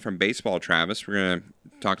move on from baseball, Travis, we're going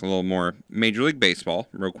to talk a little more Major League Baseball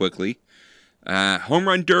real quickly. Home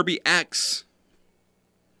Run Derby X.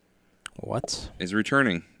 What? Is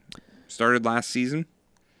returning. Started last season.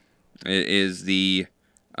 It is the...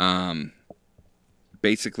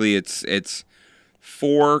 basically it's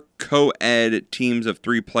 4 co-ed teams of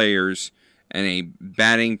 3 players and a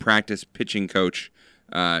batting practice pitching coach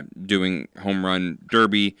doing home run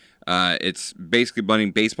derby. It's basically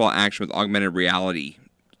blending baseball action with augmented reality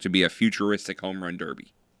to be a futuristic home run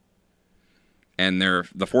derby. And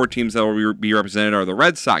the 4 teams that will be represented are the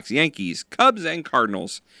Red Sox, Yankees, Cubs, and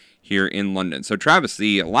Cardinals here in London. So, Travis,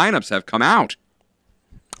 the lineups have come out.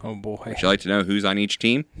 Oh, boy. Would you like to know who's on each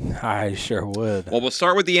team? I sure would. Well, we'll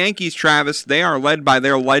start with the Yankees, Travis. They are led by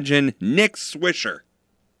their legend, Nick Swisher.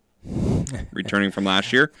 returning from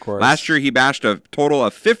last year. Of course. Last year, he bashed a total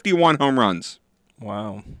of 51 home runs.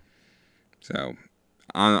 Wow. So,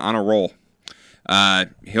 on a roll.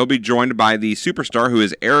 He'll be joined by the superstar, who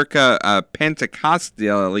is Erica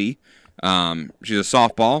Pantacastelli. She's a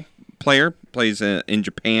softball player, plays in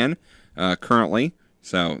Japan currently.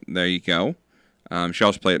 So, there you go. She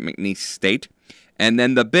also played at McNeese State. And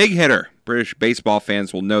then the big hitter, British baseball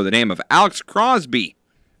fans will know the name of Alex Crosby.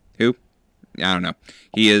 Who? I don't know.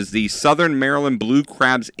 He is the Southern Maryland Blue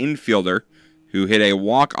Crabs infielder who hit a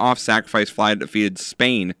walk-off sacrifice fly that defeated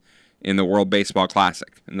Spain in the World Baseball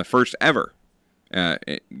Classic, and the first ever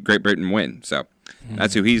Great Britain win. So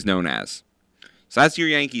that's who he's known as. So that's your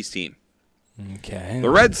Yankees team. Okay. The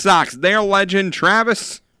Red Sox, their legend,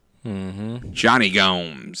 Travis. Mm-hmm. Johnny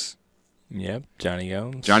Gomes. Yep, Johnny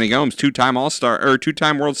Gomes. Johnny Gomes, two-time All-Star, or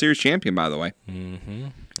two-time World Series champion, by the way. Mm-hmm.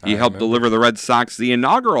 He helped deliver the Red Sox the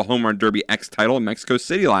inaugural Home Run Derby X title in Mexico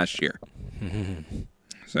City last year.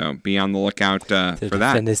 So be on the lookout for that.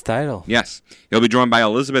 Defend his title. Yes. He'll be joined by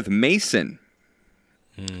Elizabeth Mason.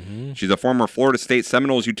 Mm-hmm. She's a former Florida State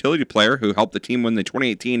Seminoles utility player who helped the team win the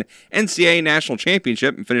 2018 NCAA National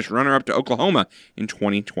Championship and finished runner-up to Oklahoma in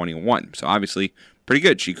 2021. So obviously pretty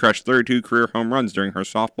good. She crushed 32 career home runs during her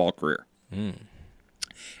softball career.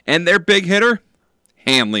 And their big hitter,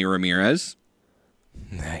 Hanley Ramirez.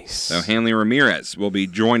 Nice. So Hanley Ramirez will be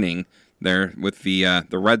joining there with the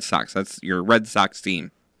Red Sox. That's your Red Sox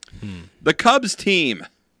team. The Cubs team.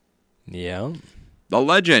 Yeah. The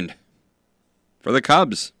legend for the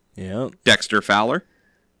Cubs. Yeah. Dexter Fowler.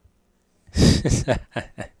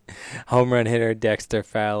 Home run hitter Dexter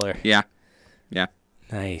Fowler. Yeah. Yeah.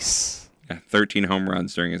 Nice. 13 home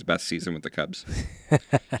runs during his best season with the Cubs.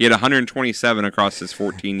 He had 127 across his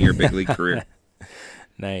 14-year big league career.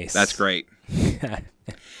 Nice. That's great.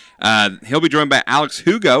 He'll be joined by Alex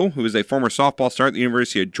Hugo, who is a former softball star at the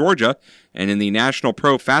University of Georgia, and in the National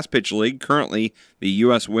Pro Fast Pitch League, currently the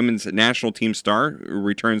U.S. Women's National Team star, who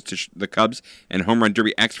returns to the Cubs and Home Run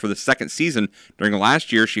Derby X for the second season. During the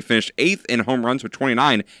last year, she finished 8th in home runs with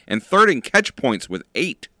 29 and 3rd in catch points with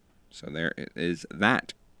 8. So there is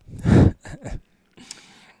that.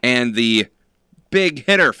 And the big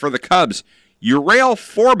hitter for the Cubs, Uriel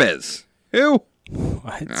Forbes. Who?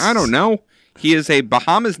 What? I don't know. He is a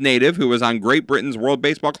Bahamas native who was on Great Britain's World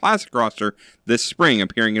Baseball Classic roster this spring,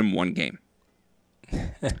 appearing in one game.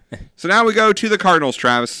 So now we go to the Cardinals,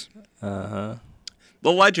 Travis. Uh-huh.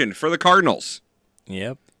 The legend for the Cardinals.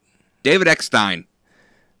 Yep. David Eckstein.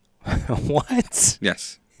 What?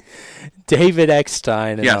 Yes. David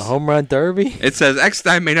Eckstein in the home run derby? It says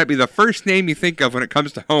Eckstein may not be the first name you think of when it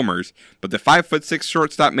comes to homers, but the 5'6"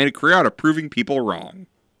 shortstop made a career out of proving people wrong.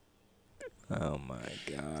 Oh my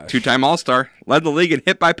gosh. Two-time All-Star, led the league in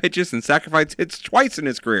hit by pitches and sacrificed hits twice in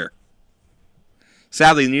his career.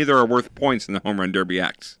 Sadly, neither are worth points in the Home Run Derby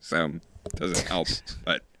X, so it doesn't help.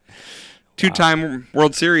 But two-time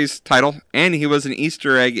World Series title, and he was an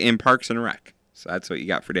Easter egg in Parks and Rec. So that's what you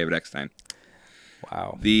got for David Eckstein.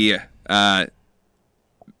 Wow. The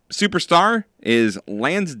superstar is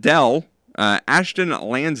Lansdell, Ashton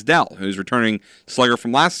Lansdell, who's returning slugger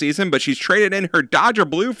from last season, but she's traded in her Dodger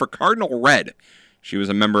Blue for Cardinal Red. She was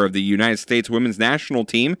a member of the United States women's national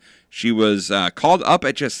team. She was called up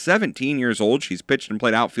at just 17 years old. She's pitched and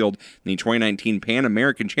played outfield in the 2019 Pan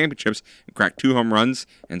American Championships and cracked 2 home runs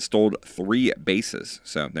and stole 3 bases.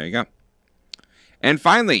 So there you go. And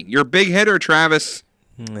finally, your big hitter, Travis.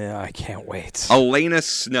 Yeah, I can't wait. Elena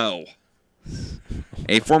Snow.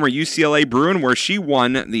 A former UCLA Bruin, where she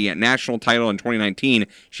won the national title in 2019.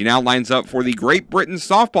 She now lines up for the Great Britain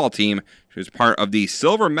softball team. She was part of the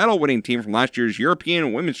silver medal winning team from last year's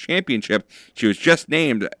European Women's Championship. She was just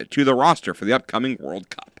named to the roster for the upcoming World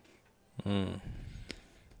Cup.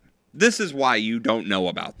 This is why you don't know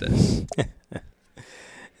about this.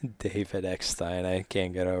 David Eckstein, I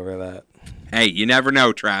can't get over that. Hey, you never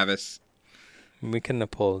know, Travis. We couldn't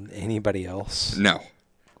have pulled anybody else. No.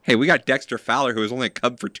 Hey, we got Dexter Fowler, who was only a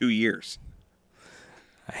Cub for 2 years.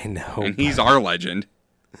 I know. And he's our legend.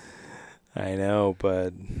 I know,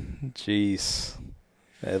 but jeez.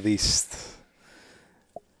 At least,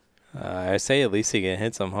 I say at least he can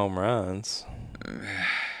hit some home runs.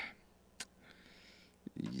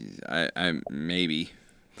 I maybe.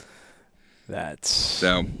 That's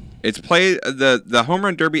so. It's play the Home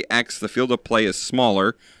Run Derby X. The field of play is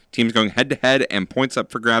smaller. Teams going head to head and points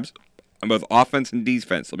up for grabs on both offense and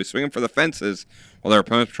defense. They'll be swinging for the fences while their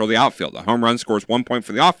opponents patrol the outfield. A home run scores 1 point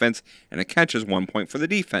for the offense, and a catch is 1 point for the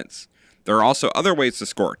defense. There are also other ways to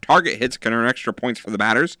score. Target hits can earn extra points for the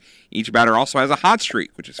batters. Each batter also has a hot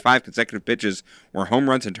streak, which is 5 consecutive pitches where home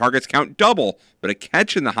runs and targets count double, but a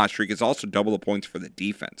catch in the hot streak is also double the points for the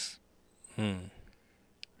defense.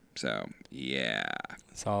 So, yeah.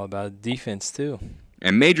 It's all about defense, too.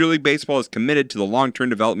 And Major League Baseball is committed to the long-term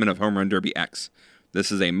development of Home Run Derby X.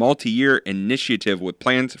 This is a multi-year initiative with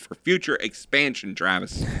plans for future expansion,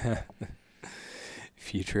 Travis.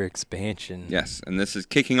 Future expansion. Yes, and this is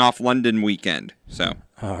kicking off London weekend. So.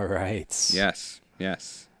 All right. Yes.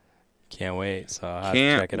 Can't wait. So I'll have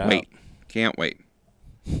to check it out. Can't wait.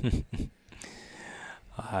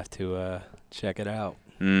 I'll have to check it out.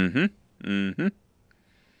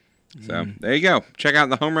 So there you go. Check out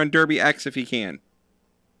the Home Run Derby X if you can.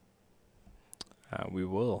 We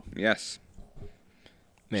will. Yes.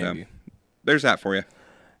 Maybe. So, there's that for you.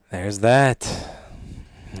 There's that.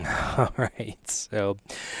 All right. So,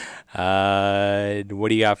 what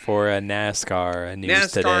do you got for NASCAR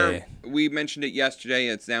news today? We mentioned it yesterday.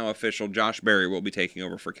 It's now official. Josh Berry will be taking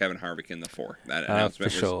over for Kevin Harvick in the 4. That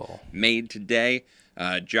announcement was made today.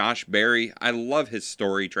 Josh Berry, I love his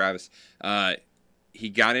story, Travis. He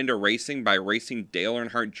got into racing by racing Dale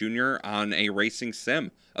Earnhardt Jr. on a racing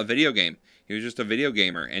sim, a video game. He was just a video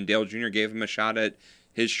gamer, and Dale Jr. gave him a shot at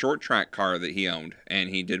his short track car that he owned, and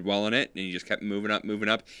he did well in it, and he just kept moving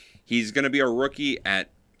up. He's going to be a rookie at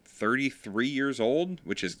 33 years old,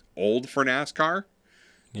 which is old for NASCAR.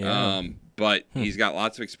 Yeah. But he's got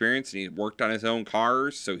lots of experience, and he worked on his own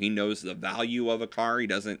cars, so he knows the value of a car. He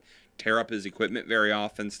doesn't tear up his equipment very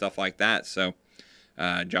often, stuff like that. So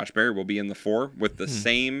Josh Berry will be in the 4 with the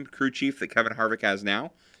same crew chief that Kevin Harvick has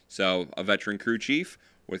now. So a veteran crew chief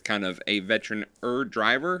with kind of a veteran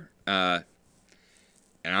driver.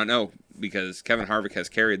 And I don't know, because Kevin Harvick has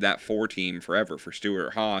carried that 4 team forever for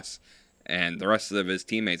Stewart Haas, and the rest of his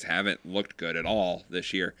teammates haven't looked good at all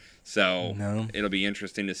this year. So it'll be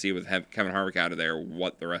interesting to see with Kevin Harvick out of there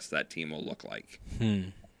what the rest of that team will look like.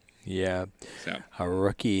 Yeah. So a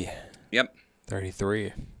rookie. Yep.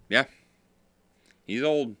 33. Yeah. He's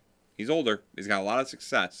old. He's older. He's got a lot of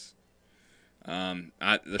success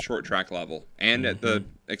at the short track level and at the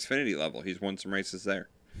Xfinity level. He's won some races there.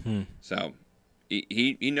 So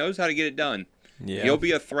he knows how to get it done. Yeah. He'll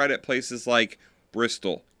be a threat at places like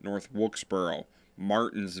Bristol, North Wilkesboro,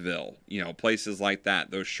 Martinsville, places like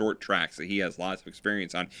that, those short tracks that he has lots of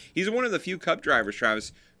experience on. He's one of the few Cup drivers,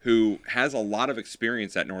 Travis, who has a lot of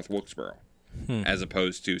experience at North Wilkesboro. As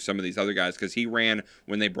opposed to some of these other guys, because he ran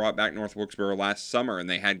when they brought back North Wilkesboro last summer and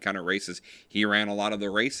they had kind of races. He ran a lot of the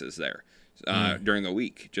races there during the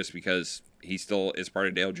week just because he still is part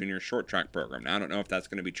of Dale Jr.'s short track program. Now, I don't know if that's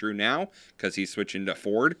going to be true now because he's switching to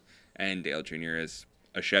Ford and Dale Jr. is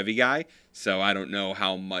a Chevy guy. So I don't know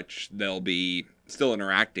how much they'll be still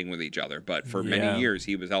interacting with each other. But for many years,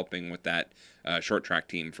 he was helping with that short track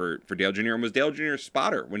team for Dale Jr. and was Dale Jr.'s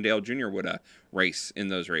spotter when Dale Jr. would race in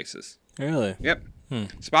those races. Really? Yep.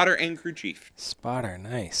 Spotter and crew chief. Spotter,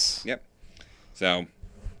 nice. Yep. So,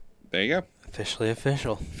 there you go. Officially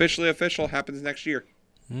official. Officially official happens next year.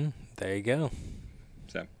 There you go.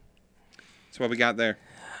 So, that's what we got there.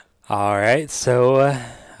 All right. So,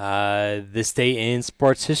 this day in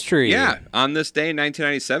sports history. Yeah. On this day in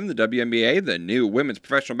 1997, the WNBA, the new Women's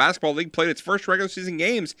Professional Basketball League, played its first regular season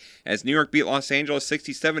games as New York beat Los Angeles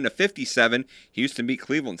 67-57. Houston beat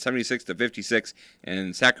Cleveland 76-56.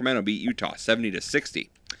 And Sacramento beat Utah 70-60.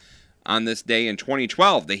 On this day in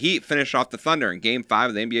 2012, the Heat finished off the Thunder in Game 5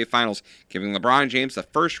 of the NBA Finals, giving LeBron James the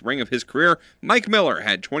first ring of his career. Mike Miller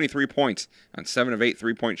had 23 points on 7 of 8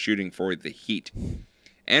 three-point shooting for the Heat.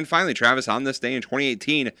 And finally, Travis, on this day in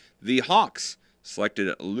 2018, the Hawks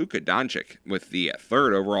selected Luka Doncic with the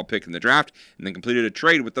 3rd overall pick in the draft and then completed a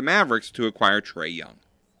trade with the Mavericks to acquire Trae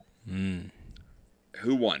Young.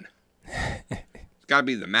 Who won? It's got to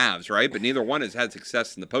be the Mavs, right? But neither one has had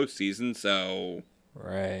success in the postseason, so...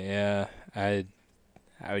 Right, yeah. I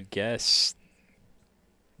would guess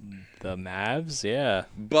the Mavs, yeah.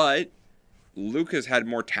 But Luka's had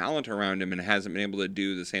more talent around him and hasn't been able to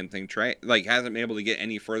do the same thing hasn't been able to get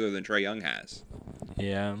any further than Trae Young has.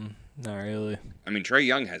 Yeah, not really. I mean, Trae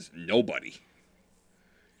Young has nobody.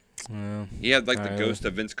 Well, he had the ghost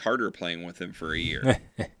of Vince Carter playing with him for a year.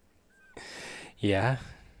 Yeah,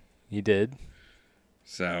 he did.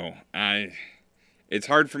 So, it's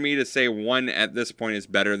hard for me to say one at this point is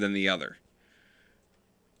better than the other.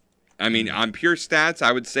 I mean, on pure stats,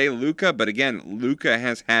 I would say Luka, but again, Luka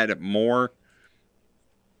has had more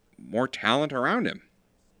talent around him.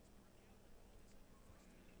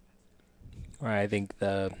 I think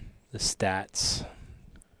the stats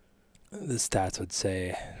would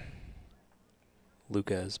say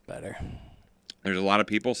Luka is better. There's a lot of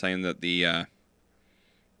people saying that the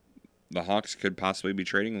Hawks could possibly be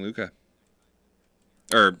trading Luka.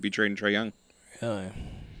 Or be trading Trae Young. Really?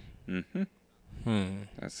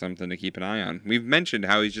 That's something to keep an eye on. We've mentioned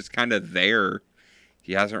how he's just kind of there.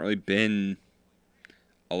 He hasn't really been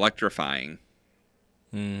electrifying.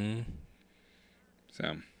 So.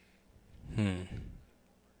 I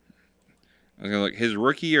was going to look. His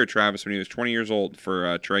rookie year, Travis, when he was 20 years old for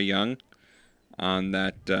Trae Young on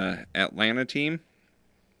that Atlanta team.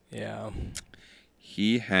 Yeah.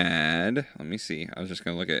 He had, let me see. I was just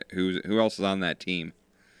going to look at who else is on that team,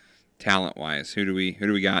 talent-wise. Who do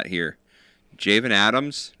we got here? Javen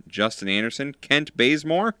Adams, Justin Anderson, Kent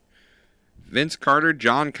Bazemore, Vince Carter,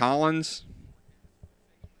 John Collins,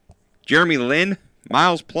 Jeremy Lin,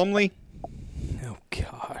 Miles Plumlee. Oh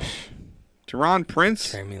gosh. Teron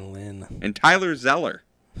Prince, Jeremy Lin, and Tyler Zeller.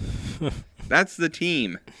 That's the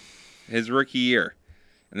team his rookie year.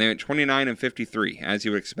 And they went 29-53, as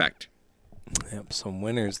you would expect. Yep, some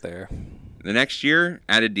winners there. The next year,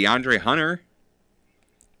 added DeAndre Hunter,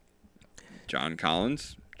 John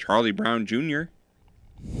Collins, Charlie Brown Jr.,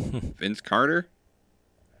 Vince Carter.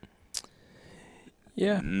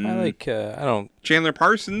 Yeah, I don't... Chandler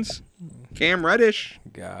Parsons, Cam Reddish.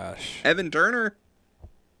 Gosh. Evan Turner.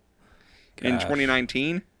 In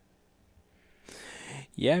 2019.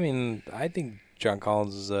 Yeah, I mean, I think John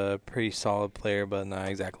Collins is a pretty solid player, but not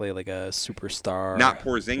exactly like a superstar. Not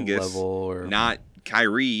Porzingis level or not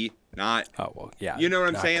Kyrie. Not. Oh well, yeah. You know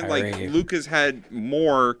what I'm saying? Kyrie. Like Luka's had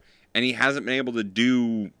more, and he hasn't been able to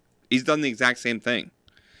do. He's done the exact same thing.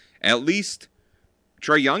 At least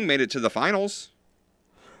Trae Young made it to the finals,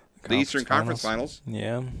 the Eastern Conference Finals.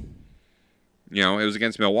 Yeah. You know, it was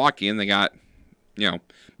against Milwaukee, and they got,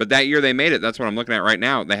 but that year they made it. That's what I'm looking at right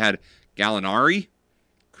now. They had Gallinari,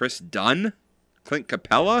 Chris Dunn, Clint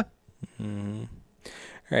Capella. Right,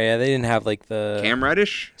 yeah, they didn't have like the Cam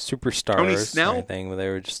Reddish, superstars Tony Snell, or anything, but they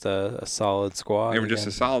were just a solid squad. They were just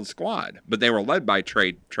a solid squad, but they were led by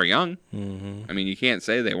Trae Young. I mean, you can't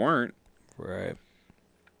say they weren't. Right.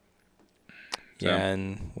 So. Yeah,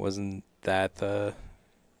 and wasn't that the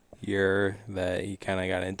year that he kind of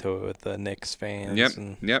got into it with the Knicks fans?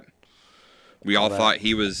 Yep. We all thought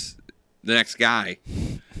he was the next guy.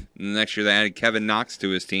 And the next year they added Kevin Knox to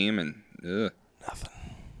his team, and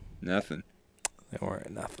nothing. They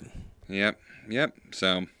weren't nothing. Yep.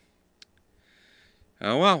 So,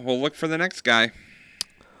 oh well, we'll look for the next guy.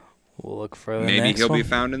 We'll look for the maybe next he'll one. be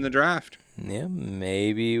found in the draft. Yeah,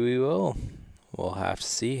 maybe we will. We'll have to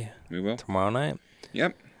see. We will tomorrow night.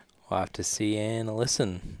 Yep. We'll have to see and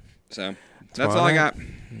listen. So that's all I got.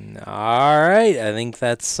 All right, I think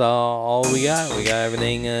that's all we got. We got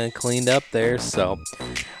everything cleaned up there, so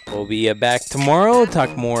we'll be back tomorrow.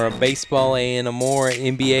 Talk more baseball and more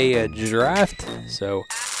NBA draft. So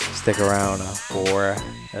stick around for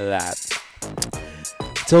that.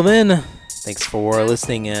 Till then, thanks for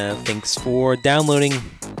listening. Thanks for downloading.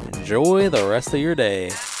 Enjoy the rest of your day.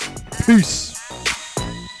 Peace.